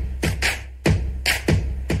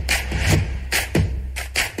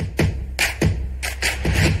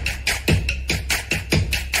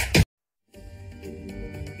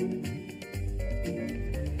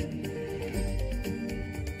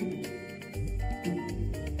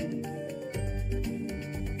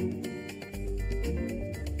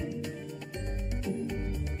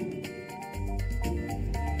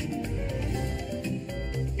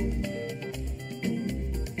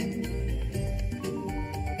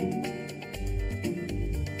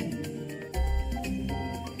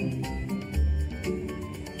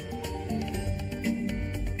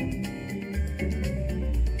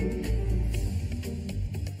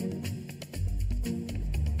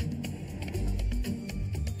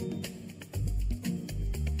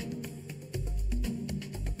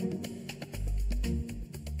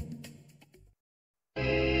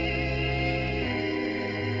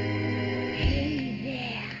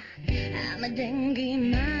 dengue,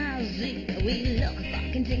 mozzie. We look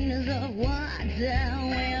for containers of water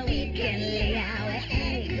where we can lay our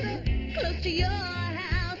eggs. Close to your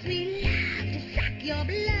house, we love to suck your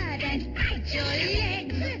blood and bite your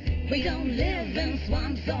legs. We don't live in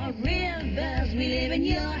swamps or rivers, we live in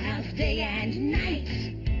your house day and night.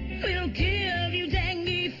 We'll give you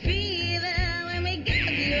dengue fever when we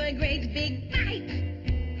give you a great big bite.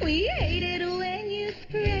 We hate it when you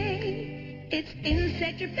spray, it's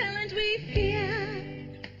insect repellent we fear.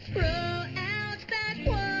 Throw out that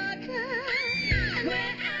water,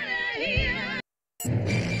 we're out of here.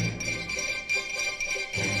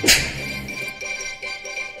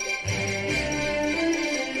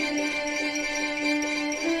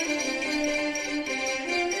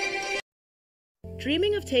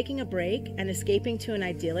 of taking a break and escaping to an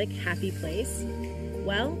idyllic, happy place?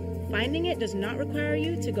 Well, finding it does not require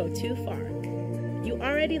you to go too far. You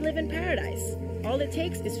already live in paradise. All it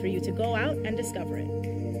takes is for you to go out and discover it.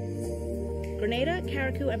 Grenada,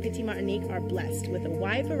 Carriacou, and Petite Martinique are blessed with a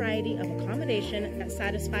wide variety of accommodation that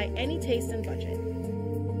satisfy any taste and budget.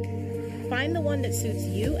 Find the one that suits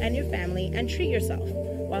you and your family and treat yourself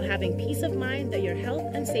while having peace of mind that your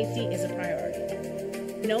health and safety is a priority.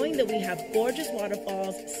 Knowing that we have gorgeous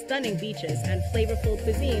waterfalls, stunning beaches, and flavorful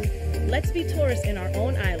cuisine, let's be tourists in our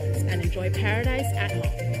own islands and enjoy paradise at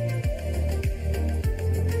home.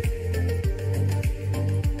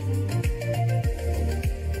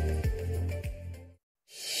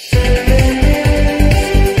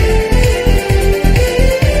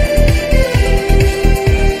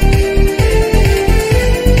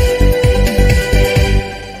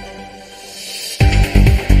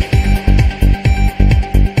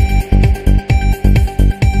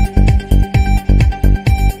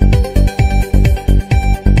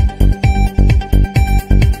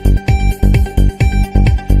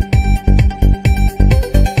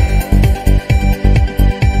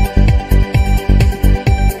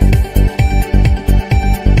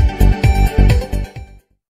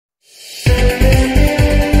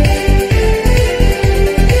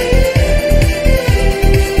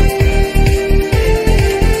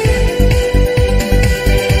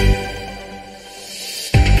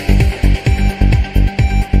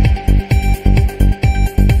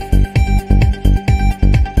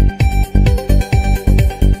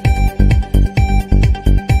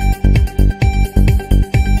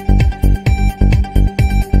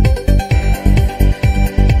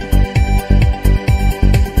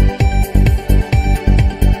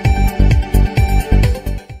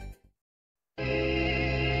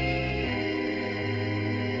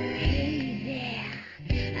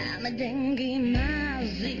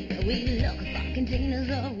 We look for containers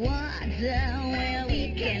of water where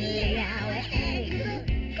we can lay our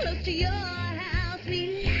eggs. Close to your house,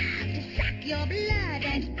 we love to suck your blood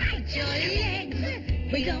and bite your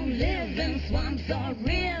legs. We don't live in swamps or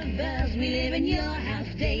rivers, we live in your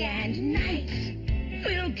house day and night.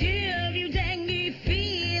 We'll give you dengue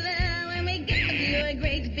fever when we give you a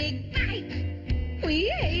great big bite. We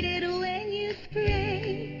hate it when you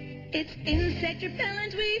spray, it's insect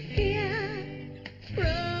repellent we fear. Throw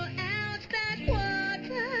out that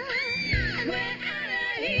water, we're out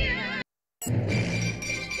of here.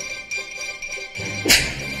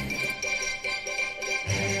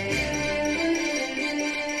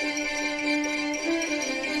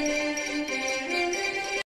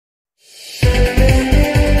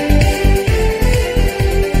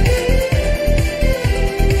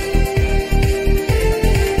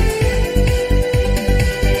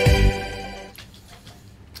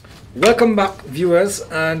 Welcome back, viewers,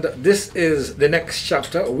 and this is the next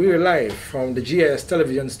chapter. We're live from the GIS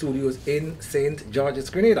television studios in St. George's,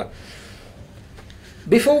 Grenada.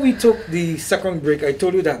 Before we took the second break, I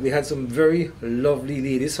told you that we had some very lovely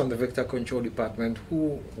ladies from the Vector Control Department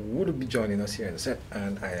who would be joining us here in the set,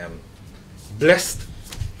 and I am blessed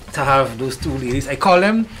to have those two ladies. I call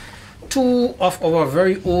them two of our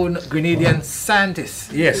very own Grenadian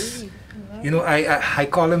scientists. Yes. You know, I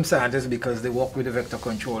call them scientists because they work with the Vector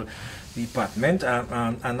Control Department,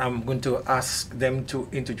 and I'm going to ask them to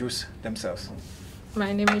introduce themselves.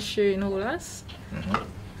 My name is Shirin Holas.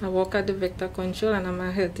 I work at the Vector Control and I'm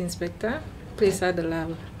a health inspector, placed at the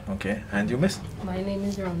lab. Okay, and you, miss? My name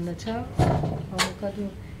is Ramna Chak. I work at the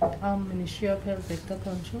Ministry of Health Vector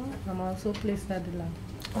Control. I'm also placed at the lab.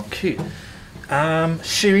 Okay.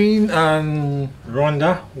 Shireen and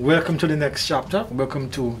Rhonda, welcome to the next chapter. Welcome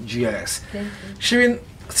to GIS. Thank you. Shireen,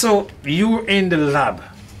 so you're in the lab.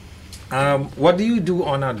 What do you do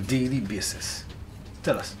on a daily basis?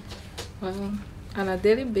 Tell us. Well, on a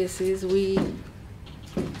daily basis, we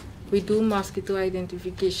do mosquito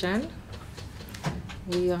identification.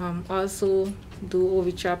 We also do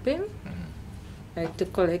over-trapping, like to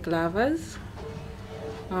collect larvas.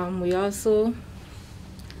 We also,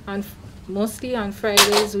 mostly on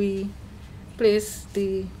Fridays, we place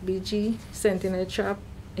the BG sentinel trap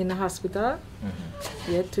in the hospital,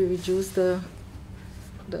 to reduce the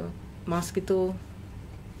mosquito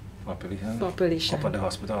population. Up at the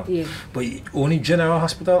hospital? Yeah. But only general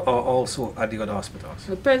hospital or also at the other hospitals?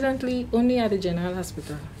 Presently, only at the general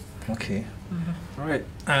hospital. Okay. All right.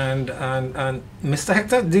 And Mr.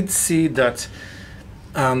 Hector did say that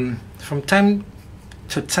from time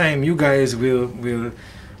to time you guys will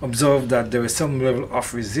observe that there is some level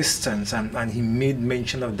of resistance, and he made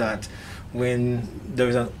mention of that when there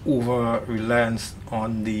is an over reliance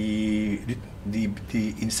on the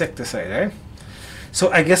insecticide, right?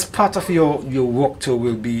 So I guess part of your work too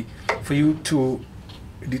will be for you to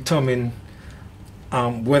determine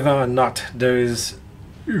whether or not there is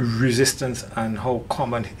resistance and how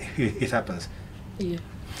common it happens. Yeah.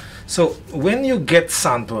 So when you get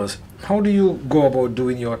samples, how do you go about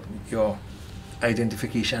doing your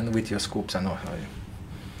identification with your scopes and all?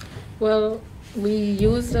 Well, we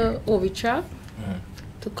use the ovitrap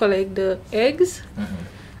to collect the eggs,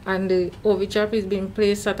 and the ovitrap is being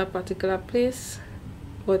placed at a particular place,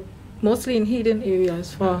 but mostly in hidden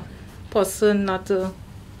areas for person not to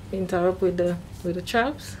interrupt with the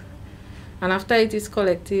traps. And after it is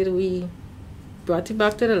collected, we brought it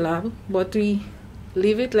back to the lab, but we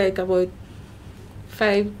leave it like about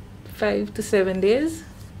 5 to 7 days,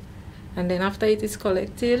 and then after it is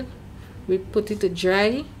collected, we put it to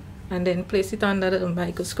dry and then place it under the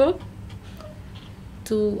microscope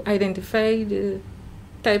to identify the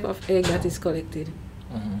type of egg that is collected.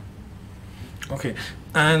 Okay,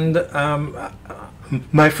 and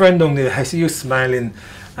my friend down there, I see you smiling.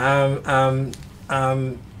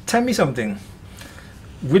 Tell me something.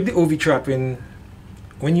 With the ovi trapping,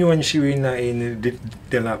 when you and Shirina in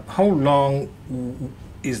the lab, how long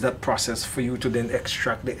is that process for you to then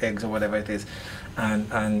extract the eggs or whatever it is,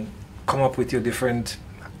 and come up with your different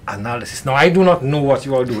analysis? Now I do not know what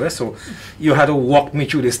you all do, so you had to walk me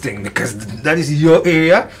through this thing because that is your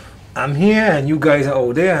area. I'm here and you guys are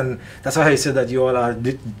out there, and that's why I said that you all are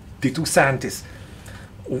the two scientists.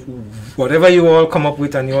 Whatever you all come up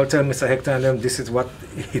with and you all tell Mr. Hector and them this is what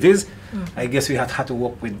it is, I guess we had to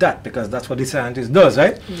work with that because that's what the scientist does,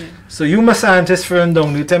 right? Yeah. So you, my scientist friend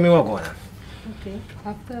down there, tell me what's going on. Okay,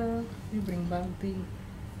 after we bring back the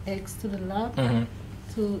eggs to the lab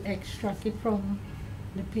to extract it from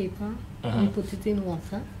the paper, we put it in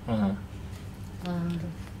water, and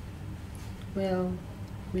well,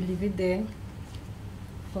 we leave it there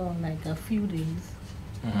for like a few days.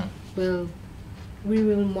 Well, we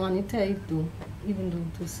will monitor it though, even though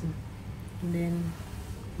to see. And then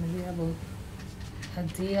maybe about a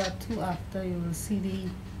day or two after, you will see the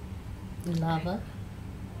larva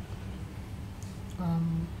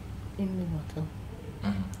in the water.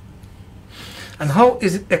 And how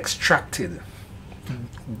is it extracted?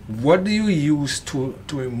 What do you use to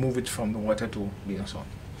remove it from the water to be and so on?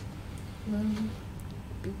 Well,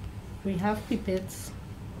 we have pipettes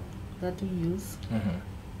that we use.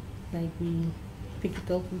 Like we pick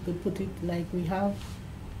it up, we could put it, like we have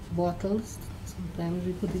bottles. Sometimes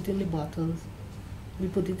we put it in the bottles. We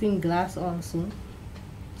put it in glass also,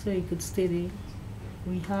 so it could stay there.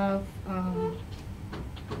 We have a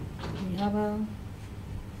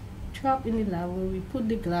trap in the lab where we put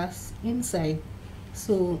the glass inside,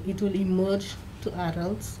 so it will emerge to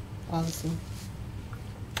adults also.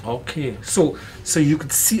 Okay, so you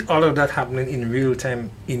could see all of that happening in real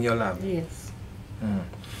time in your lab. Yes.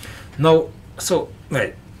 Now, so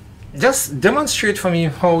right, just demonstrate for me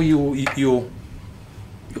how you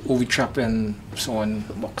ovi trap and so on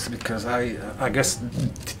works, because I guess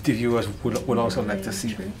the viewers would also like to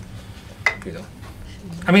see, you know.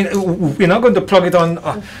 I mean, we're not going to plug it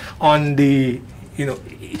on the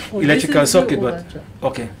electrical circuit, but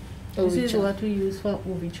okay. This is what we use for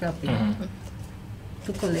ovi trapping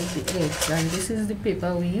to collect the eggs, and this is the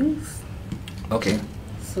paper we use. Okay.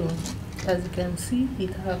 So, as you can see, it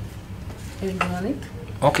have eggs on it.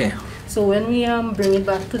 Okay. So when we bring it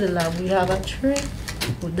back to the lab, we have a tray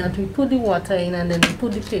that we put the water in, and then we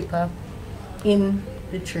put the paper in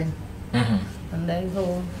the tray. And that is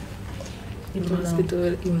how it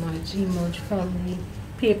will emerge from the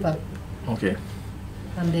paper. Okay.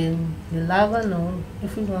 And then the larva now,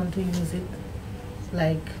 if we want to use it,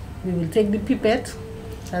 like we will take the pipette,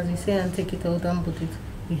 as we say, and take it out and put it.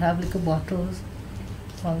 We have little bottles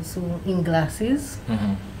also in glasses,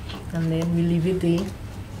 and then we leave it there,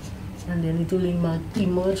 and then it will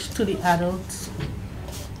emerge to the adult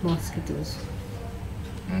mosquitoes.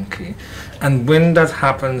 Okay. And when that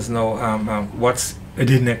happens now, what's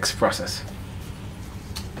the next process?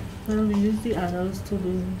 Well, we use the adults to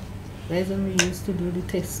do, that's when we used to do the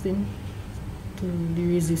testing, to the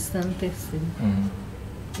resistant testing.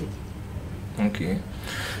 Okay.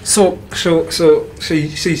 So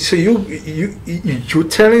you're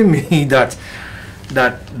telling me that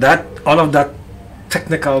all of that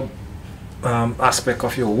technical aspect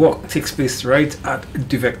of your work takes place right at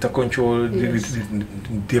the vector control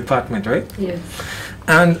department, right? Yes.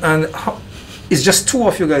 And it's just two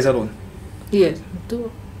of you guys alone? Yes,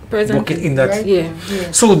 two. Presently. Working in that. Right? Yeah.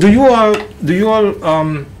 Yes. So do you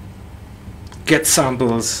all get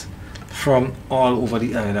samples from all over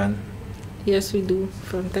the island? Yes, we do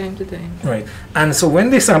from time to time. Right. And so when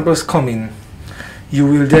the samples come in, you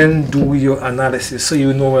will then do your analysis, so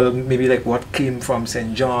you know, well, maybe like what came from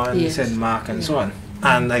St. John, Yes. St. Mark, and Yeah. so on.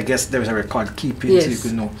 And I guess there is a record keeping, so you Yes.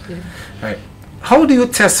 could know. Yeah. Right. How do you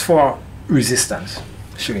test for resistance,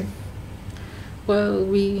 Shireen? Well,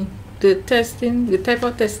 the type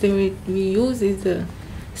of testing we use is the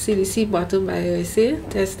CDC bottle bioassay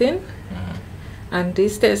testing, and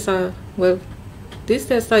these tests are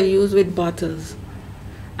used with bottles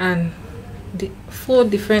and 4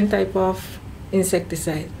 different type of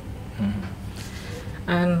insecticide.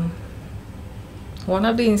 And one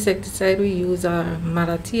of the insecticide we use are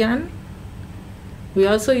malathion. We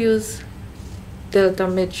also use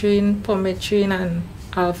deltamethrin, permethrin, and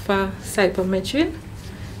alpha cypermethrin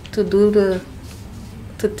to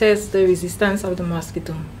test the resistance of the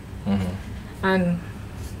mosquito. And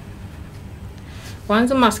once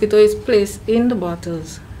the mosquito is placed in the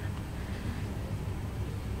bottles,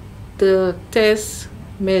 the test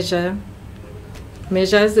measures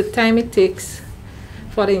the time it takes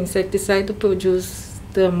for the insecticide to produce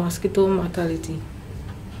the mosquito mortality.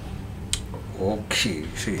 Okay,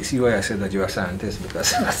 so you see why I said that you're a scientist,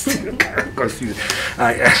 because I'm still kind of confused.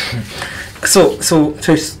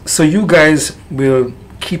 So you guys will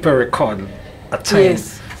keep a record, a time,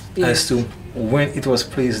 Yes. as to when it was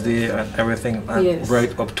placed there and everything, and Yes.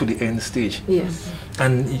 right up to the end stage. Yes.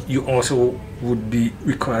 And you also would be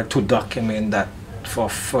required to document that for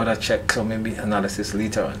further checks or maybe analysis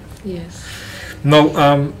later on. Yes.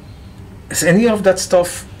 Now, is any of that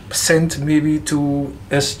stuff sent maybe to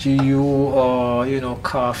SGU or, you know,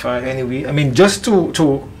 CAFA anyway? I mean, just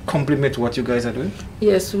to complement what you guys are doing?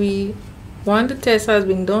 Yes, once the test has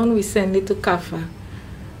been done, we send it to CAFA.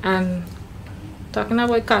 And talking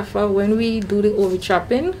about CAFA, when we do the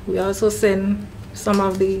overtrapping, we also send some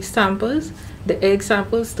of the samples, the egg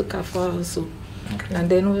samples, to CAFA also. Okay. And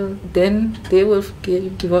then they will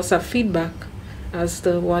give us a feedback as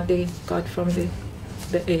to what they got from the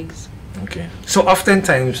eggs. Okay. So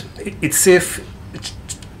oftentimes it's safe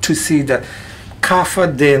to say that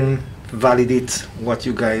CAFA then validates what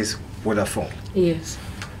you guys would have found. Yes.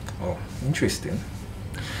 Oh, interesting.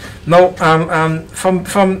 Now,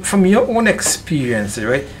 from your own experience,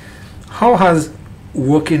 right? How has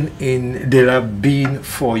working in Dela been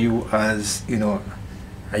for you as, you know,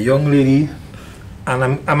 a young lady? And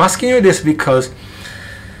I'm asking you this because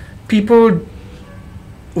people,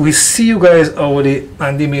 we see you guys already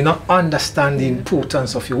and they may not understand the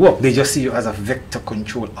importance of your work. They just see you as a vector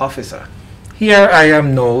control officer. Here I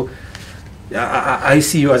am now, I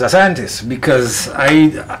see you as a scientist, because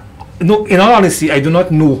no, in all honesty, I do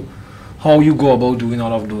not know how you go about doing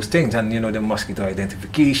all of those things, and, you know, the mosquito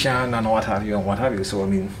identification and what have you. So I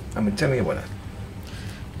mean, tell me about that.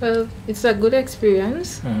 Well, it's a good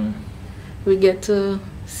experience. We get to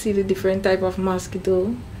see the different type of mosquito,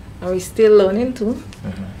 and we're still learning too.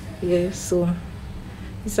 Yes, so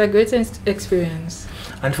it's a great experience.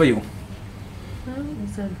 And for you? Well,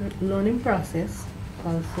 it's a great learning process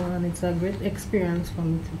also, and it's a great experience for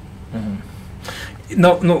me too.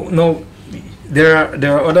 No. There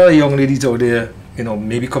are other young ladies out there, you know,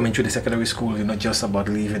 maybe coming through the secondary school, you know, just about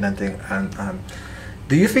leaving and thing. And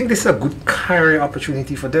do you think this is a good career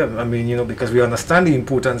opportunity for them? I mean, you know, because we understand the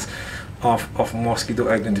importance of mosquito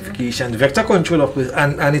identification, vector control,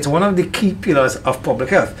 and it's one of the key pillars of public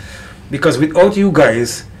health. Because without you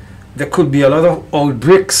guys, there could be a lot of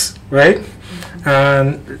outbreaks, right?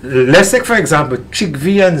 And let's take, for example,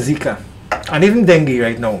 chickpea and Zika, and even dengue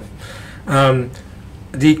right now.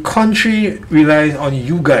 The country relies on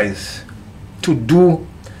you guys to do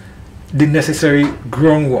the necessary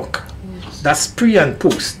groundwork. That's pre and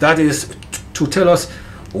post. That is to tell us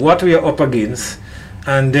what we are up against,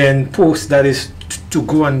 and then post, that is to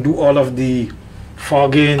go and do all of the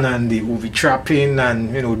fogging and the UV trapping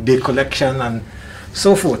and, you know, day collection and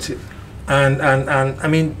so forth. And I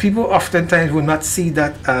mean, people oftentimes will not see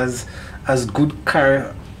that as good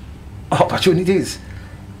career opportunities.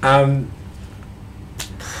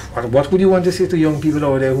 What would you want to say to young people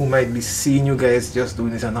out there who might be seeing you guys just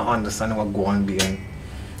doing this and not understanding what going on behind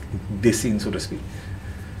this scene, so to speak?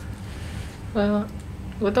 Well,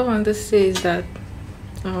 what I want to say is that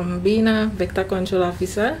being a vector control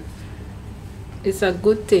officer is a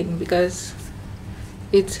good thing, because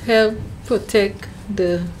it helps protect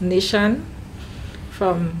the nation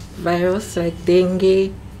from virus like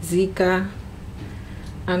dengue, Zika,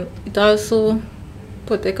 and it also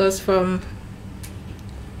protects us from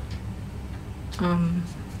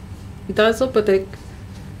it also protects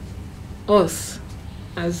us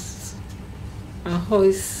as a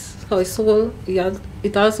household.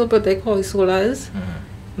 It also protects householders,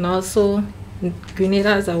 and also Grenada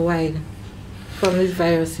as a wide from these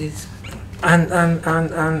viruses.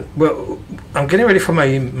 And well, I'm getting ready for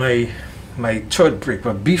my third break,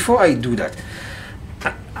 but before I do that,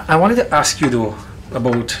 I wanted to ask you though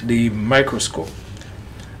about the microscope.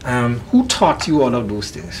 Who taught you all of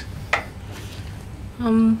those things?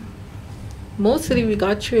 Mostly we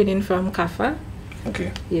got training from CAFA.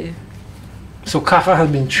 Okay. Yeah. So CAFA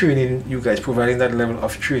has been training you guys, providing that level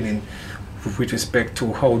of training with respect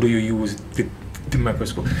to how do you use the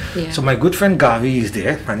microscope. Yeah. So my good friend Gavi is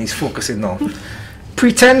there and he's focusing now.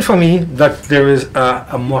 Pretend for me that there is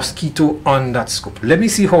a mosquito on that scope. Let me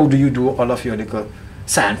see how do you do all of your little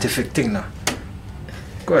scientific thing now.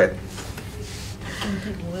 Go ahead.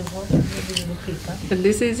 And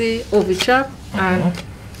this is a ovichap, and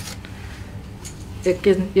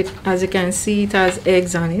as you can see, it has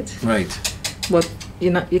eggs on it. Right. But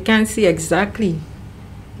you can't see exactly.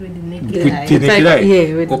 With the With naked the eye. naked eye?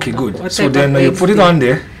 Yeah. With Okay, good. what So type then of you eggs put it there. on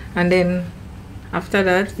there. And then after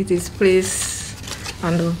that, it is placed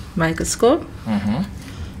on the microscope. Let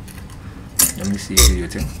me see your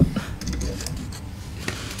thing.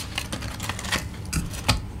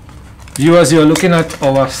 Viewers, you're looking at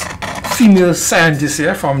our female scientist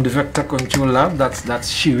here from the Vector Control Lab.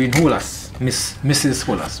 That's Shirin Holas, Mrs.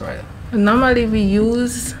 Holas, right? Normally we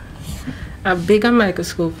use a bigger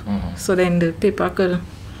microscope, so then the paper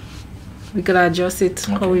we could adjust it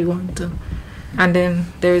how we want to. And then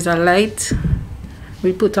there is a light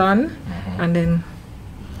we put on, and then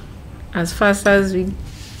as fast as we,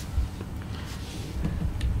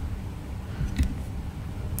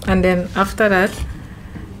 and then after that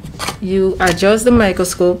you adjust the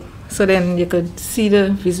microscope so then you could see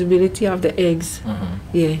the visibility of the eggs.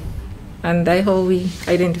 Yeah, and that's how we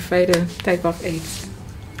identify the type of eggs.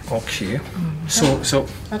 Okay. So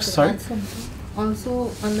I could sorry. add something. Also,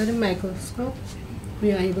 under the microscope,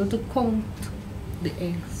 we are able to count the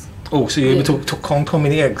eggs. Oh, so you're able to count how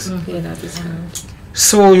many eggs? Yeah, that is correct.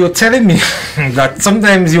 So you're telling me that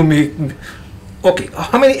sometimes you make, okay,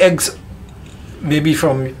 how many eggs, maybe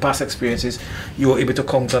from past experiences, you were able to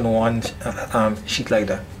count on one sheet like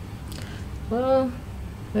that? Well,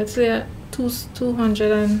 let's say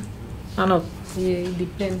 200 and up. Yeah, it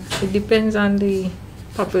depends. It depends on the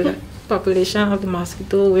population of the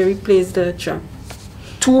mosquito where we place the trap.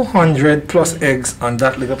 200 plus eggs on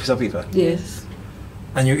that little piece of paper? Yes.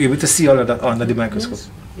 And you're able to see all of that under the microscope?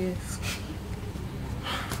 Yes.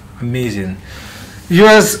 Amazing.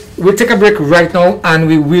 Viewers, we'll take a break right now and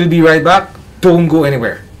we will be right back. Don't go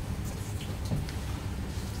anywhere.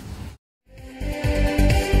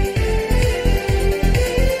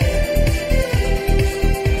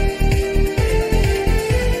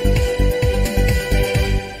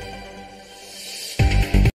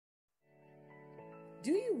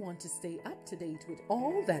 Do you want to stay up to date with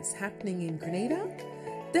all that's happening in Grenada?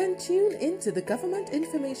 Then tune into the Government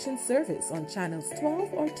Information Service on channels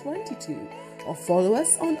 12 or 22, or follow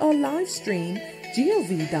us on our live stream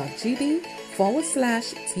gov.gd/TV.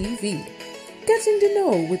 Get in the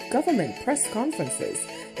know with government press conferences,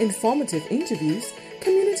 informative interviews,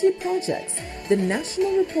 community projects, the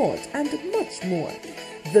national report, and much more.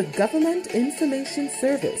 The Government Information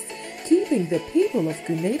Service, keeping the people of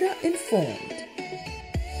Grenada informed.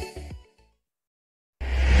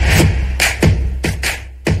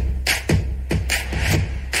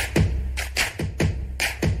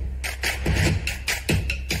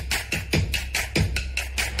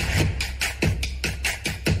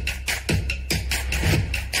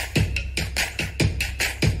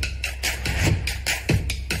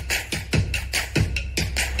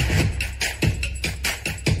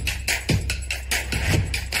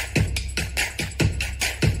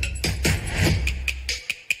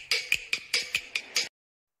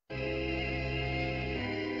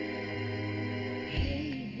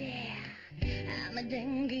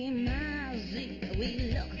 We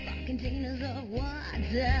look for containers of water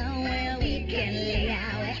where we can lay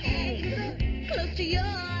our eggs. Close to your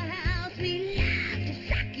house, we love to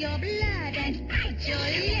suck your blood and bite your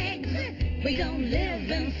legs. We don't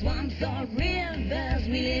live in swamps or rivers,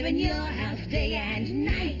 we live in your house day and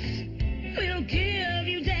night. We'll give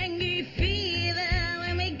you dengue fever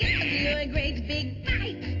when we give you a great big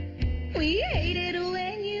bite. We hate it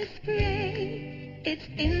when you spray, it's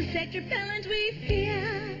insect repellent we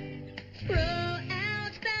fear. Throw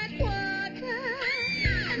out that water,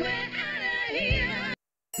 we're out of here.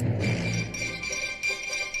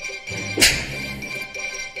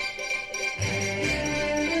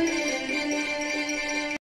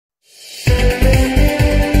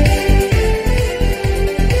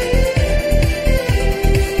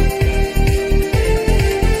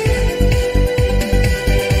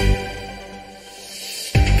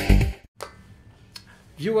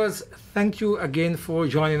 Viewers, Thank you again for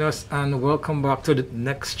joining us and welcome back to the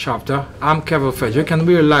next chapter. I'm Kevin Frederick and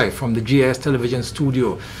we're live from the GS Television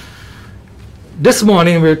studio. This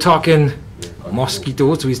morning we're talking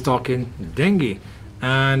mosquitoes, we're talking dengue.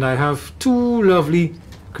 And I have two lovely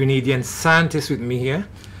Grenadian scientists with me here,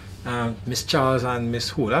 Miss Charles and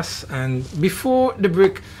Miss Hulas. And before the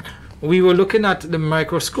break, we were looking at the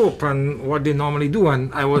microscope and what they normally do.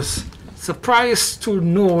 And I was surprised to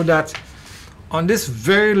know that on this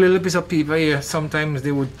very little piece of paper here, sometimes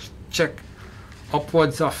they would check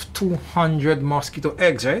upwards of 200 mosquito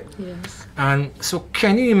eggs, right? Yes. And so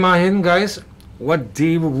can you imagine, guys, what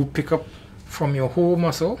they would pick up from your home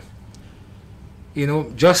or so? You know,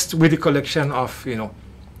 just with the collection of, you know,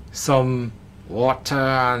 some water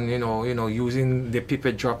and, you know, using the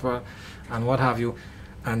paper dropper and what have you.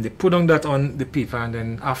 And they put on that on the paper and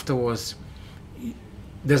then afterwards,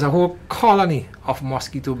 there's a whole colony of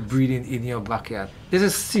mosquito breeding in your backyard. This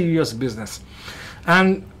is serious business.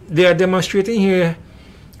 And they are demonstrating here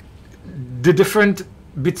the different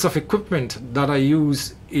bits of equipment that are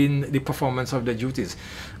used in the performance of the duties.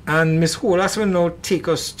 And Ms. Holas will now take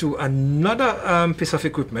us to another piece of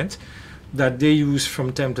equipment that they use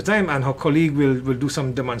from time to time, and her colleague will do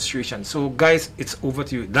some demonstration. So guys, it's over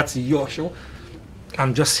to you. That's your show.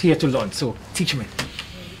 I'm just here to learn, so teach me.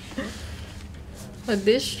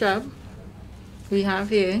 This strap we have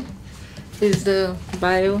here is the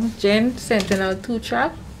BioGen Sentinel-2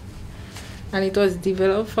 trap, and it was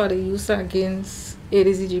developed for the use against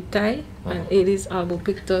Aedes aegypti and Aedes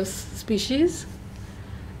albopictus species,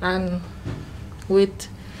 and with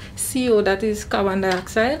CO, that is carbon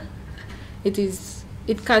dioxide,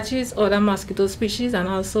 it catches other mosquito species and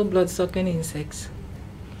also blood-sucking insects.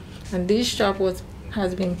 And this strap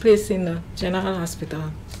has been placed in the General Hospital.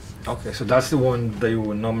 Okay, so that's the one that you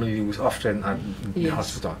would normally use often at the yes.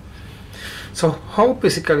 hospital. So how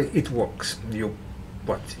basically it works? You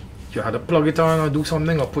had to plug it on or do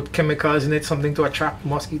something or put chemicals in it, something to attract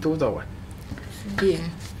mosquitoes or what? Yeah.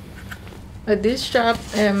 This strap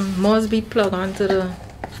must be plugged onto the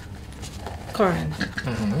current.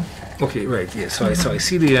 Okay, right, yeah. So I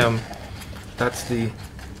see the that's the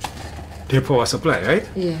power supply, right?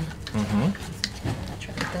 Yeah.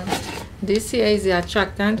 This here is the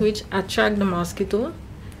attractant which attract the mosquito.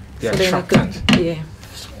 The attractant? Yeah.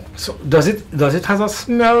 So does it have a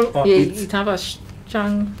smell or yeah, it have a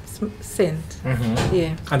strong scent.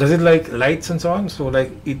 Yeah. And does it like lights and so on? So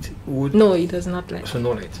like it would. No, it does not light. So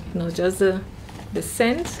no light. No, just the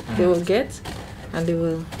scent they will get, and they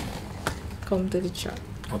will come to the trap.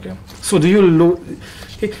 Okay. So do you load?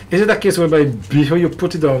 Is it a case whereby before you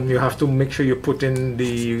put it on, you have to make sure you put in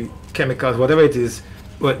the chemicals, whatever it is,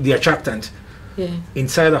 well, the attractant,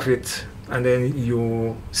 inside of it, and then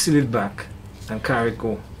you seal it back and carry it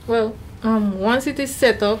go? Well, once it is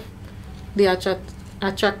set up, the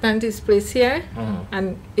attractant is placed here,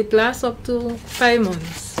 and it lasts up to 5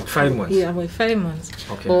 months. 5 months? Yeah, about 5 months.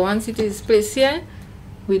 Okay. But once it is placed here,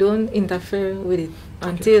 we don't interfere with it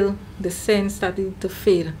until the scent started to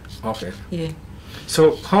fade. Okay. Yeah.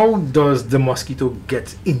 So how does the mosquito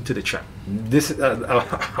get into the trap? This I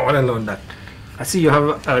want to learn that. I see you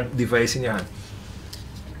have a device in your hand.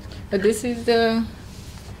 This is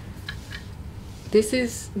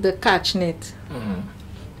the catch net.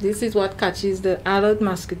 This is what catches the adult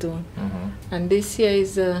mosquito. And this here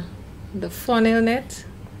is the funnel net.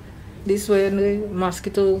 This way the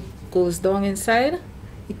mosquito goes down inside,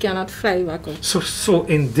 it cannot fly back out. So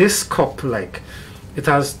in this cup, like, it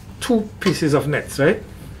has 2 pieces of nets, right?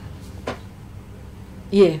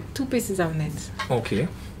 Yeah, 2 pieces of nets. Okay.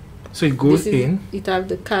 So it goes in. It have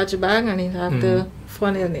the catch bag and it have the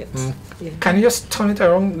funnel nets. Yeah. Can you just turn it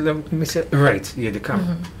around? Let me see. Right, yeah, the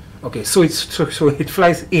camera. Okay, so so it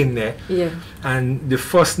flies in there. Yeah. And the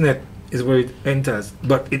first net is where it enters,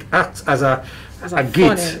 but it acts as a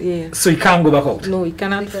gate. Funnel, yeah. So you can't go back out. No, it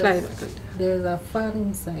cannot fly back out. There's a fan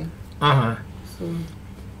inside. So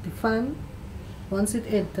the fan, once it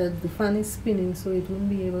enters, the fan is spinning, so it won't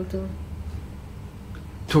be able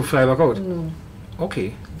to fly back out. No.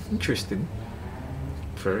 Okay, interesting.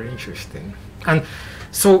 Very interesting. And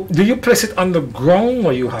so, do you place it on the ground,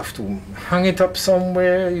 or you have to hang it up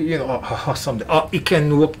somewhere, you know, or something? Or it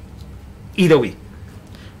can work either way?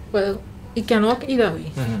 Well, it can work either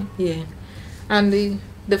way. Yeah. And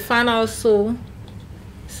the fan also,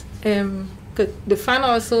 the fan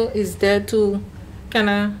also is there to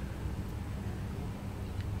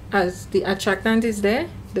as the attractant is there,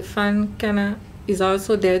 the fan is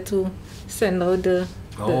also there to send out the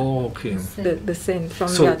scent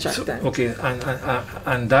from the attractant. Okay,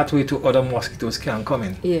 and that way to other mosquitoes can come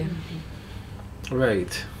in. Yeah.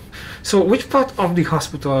 Right. So which part of the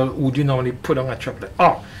hospital would you normally put on a trap? Like,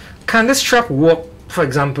 oh, can this trap work, for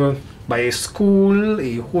example, by a school,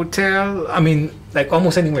 a hotel? I mean, like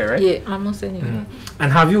almost anywhere, right? Yeah, almost anywhere.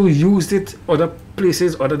 And have you used it other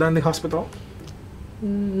places other than the hospital?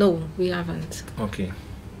 No, we haven't. Okay.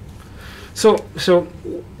 So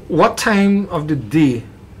what time of the day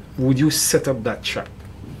would you set up that trap?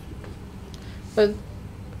 But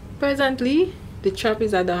presently, the trap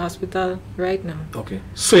is at the hospital right now. Okay.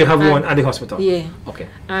 So you have one at the hospital? Yeah. Okay.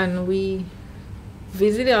 And we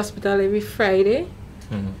visit the hospital every Friday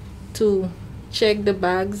to check the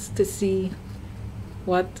bags to see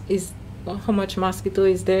how much mosquito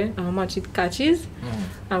is there and how much it catches.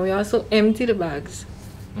 And we also empty the bags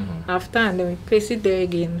after, and then we place it there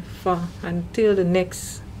again until the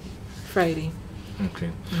next Friday. Okay.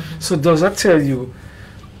 So does that tell you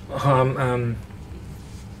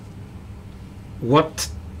what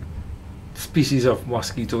species of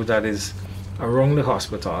mosquito that is around the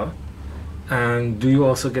hospital, and do you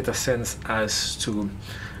also get a sense as to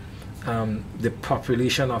the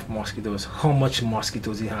population of mosquitoes, how much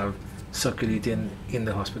mosquitoes you have circulating in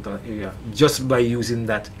the hospital area just by using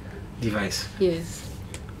that device? Yes.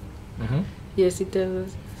 Yes, it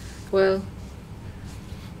does. Well,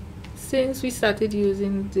 since we started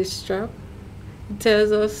using this trap, it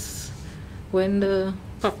tells us when the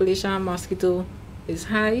population of mosquito is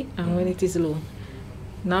high and when it is low.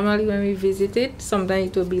 Normally when we visit it, sometimes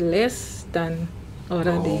it will be less than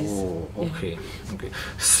other days. Okay. Okay.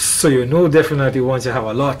 So you know definitely once you have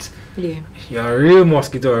a lot, you're a real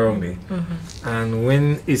mosquito around it. And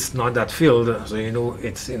when it's not that filled, so you know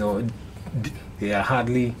it's, they are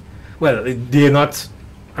hardly, well, they're not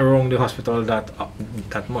around the hospital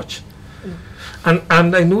that much. And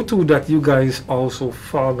I know too that you guys also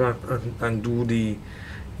fog and do the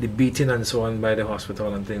beating and so on by the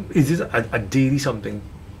hospital and things. Is this a daily something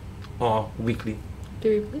or weekly? Do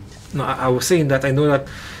you repeat? No, I was saying that I know that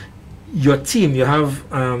your team, you have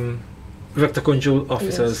vector control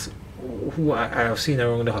officers who I have seen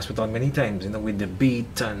around the hospital many times, with the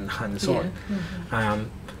beat and so on.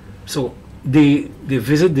 So they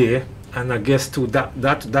visit there, and I guess too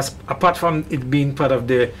that's apart from it being part of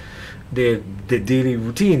the daily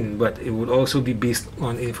routine, but it would also be based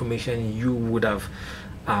on information you would have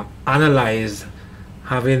analyzed,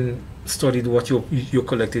 having studied what you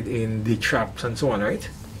collected in the traps and so on, right?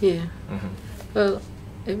 Yeah. Well,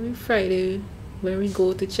 every Friday when we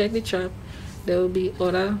go to check the trap, there will be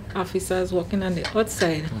other officers working on the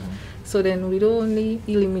outside. So then we don't only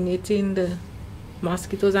eliminating the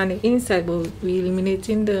mosquitoes on the inside, but we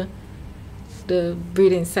eliminating the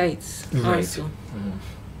breeding sites also.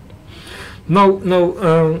 Now,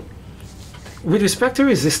 with respect to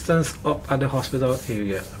resistance up at the hospital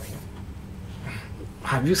area,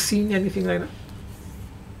 have you seen anything like that?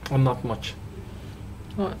 Or not much?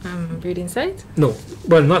 Breeding site? No,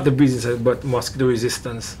 well, not the breeding site, but mosquito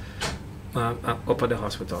resistance up at the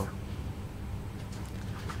hospital.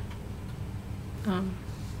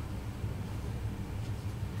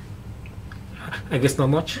 I guess not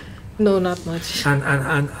much? No, not much.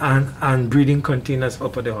 And breeding containers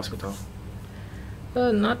up at the hospital?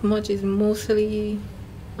 Not much. It's mostly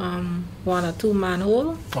 1 or 2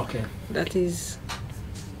 manhole. Okay.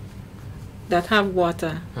 That have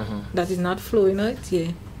water that is not flowing out.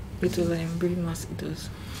 Yeah, it will breed mosquitoes.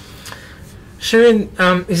 Sharon,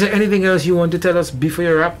 is there anything else you want to tell us before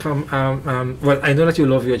you wrap? Well, I know that you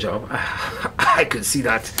love your job. I could see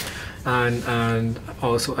that, and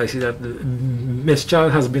also I see that Miss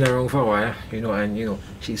Charles has been around for a while, and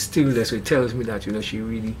she's still there. So it tells me that she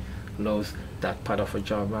really loves that part of her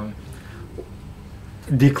job.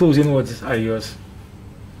 The closing words are yours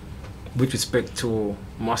with respect to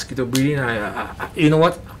mosquito breeding. You know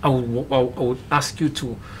what? I would ask you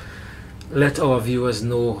to let our viewers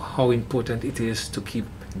know how important it is to keep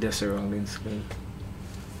their surroundings clean.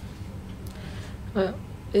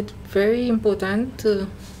 It's very important to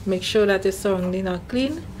make sure that the surroundings are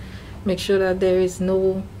clean, make sure that there is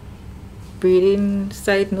no breeding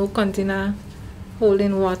site, no container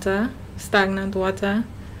holding water, stagnant water,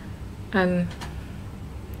 and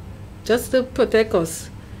just to protect us,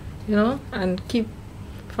 and keep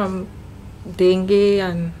from dengue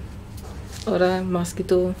and other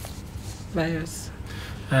mosquito virus.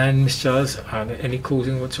 And Ms. Charles, are there any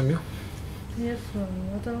closing words from you? Yes,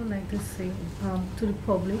 what I would like to say to the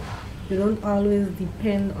public, you don't always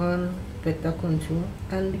depend on vector control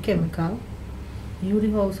and the chemical. You,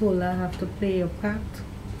 the householder, have to play your part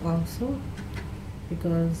also,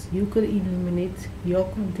 because you could eliminate your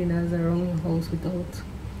containers around your house without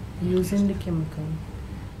using the chemical.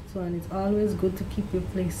 So, and it's always good to keep your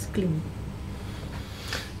place clean.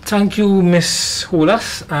 Thank you, Miss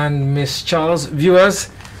Holas and Miss Charles. Viewers,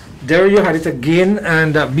 there you had it again.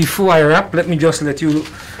 And before I wrap, let me just let you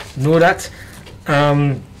know that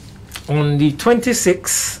on the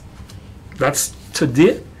 26th, that's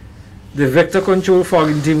today, the vector control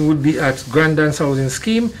fogging team would be at Grenada's housing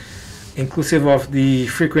scheme, inclusive of the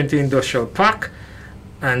Frequency Industrial Park.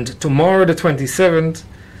 And tomorrow, the 27th,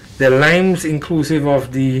 the Limes, inclusive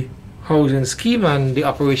of the housing scheme, and the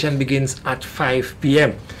operation begins at 5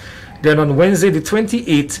 p.m. Then on Wednesday, the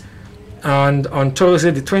 28th, and on Thursday,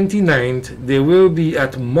 the 29th, they will be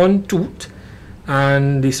at Montoot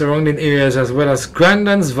and the surrounding areas, as well as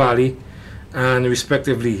Grandans Valley, and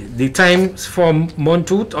respectively. The times for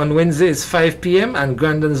Montoot on Wednesday is 5 p.m. and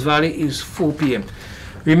Grandans Valley is 4 p.m.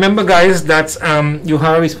 Remember, guys, that you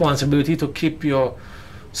have a responsibility to keep your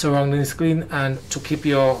surroundings clean and to keep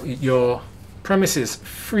your premises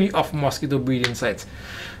free of mosquito breeding sites.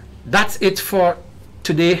 That's it for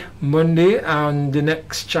today, Monday, and the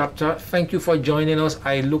next chapter. Thank you for joining us.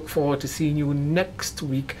 I look forward to seeing you next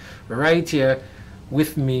week right here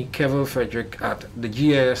with me, Kevin Frederick, at the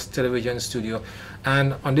GIS television studio.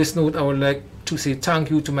 And on this note, I would like to say thank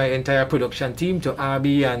you to my entire production team, to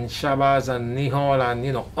Abby and Shabazz and Nihal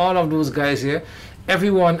and all of those guys here,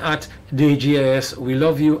 everyone at the GIS. We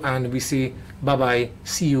love you and we say bye bye.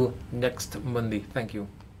 See you next Monday. Thank you.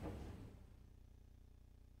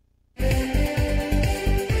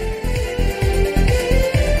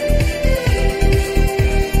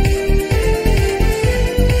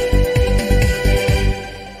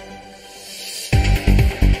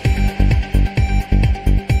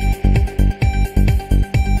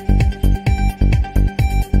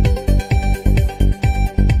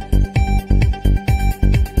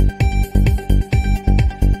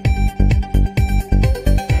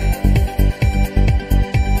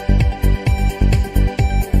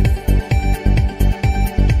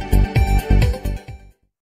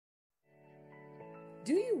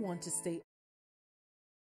 To stay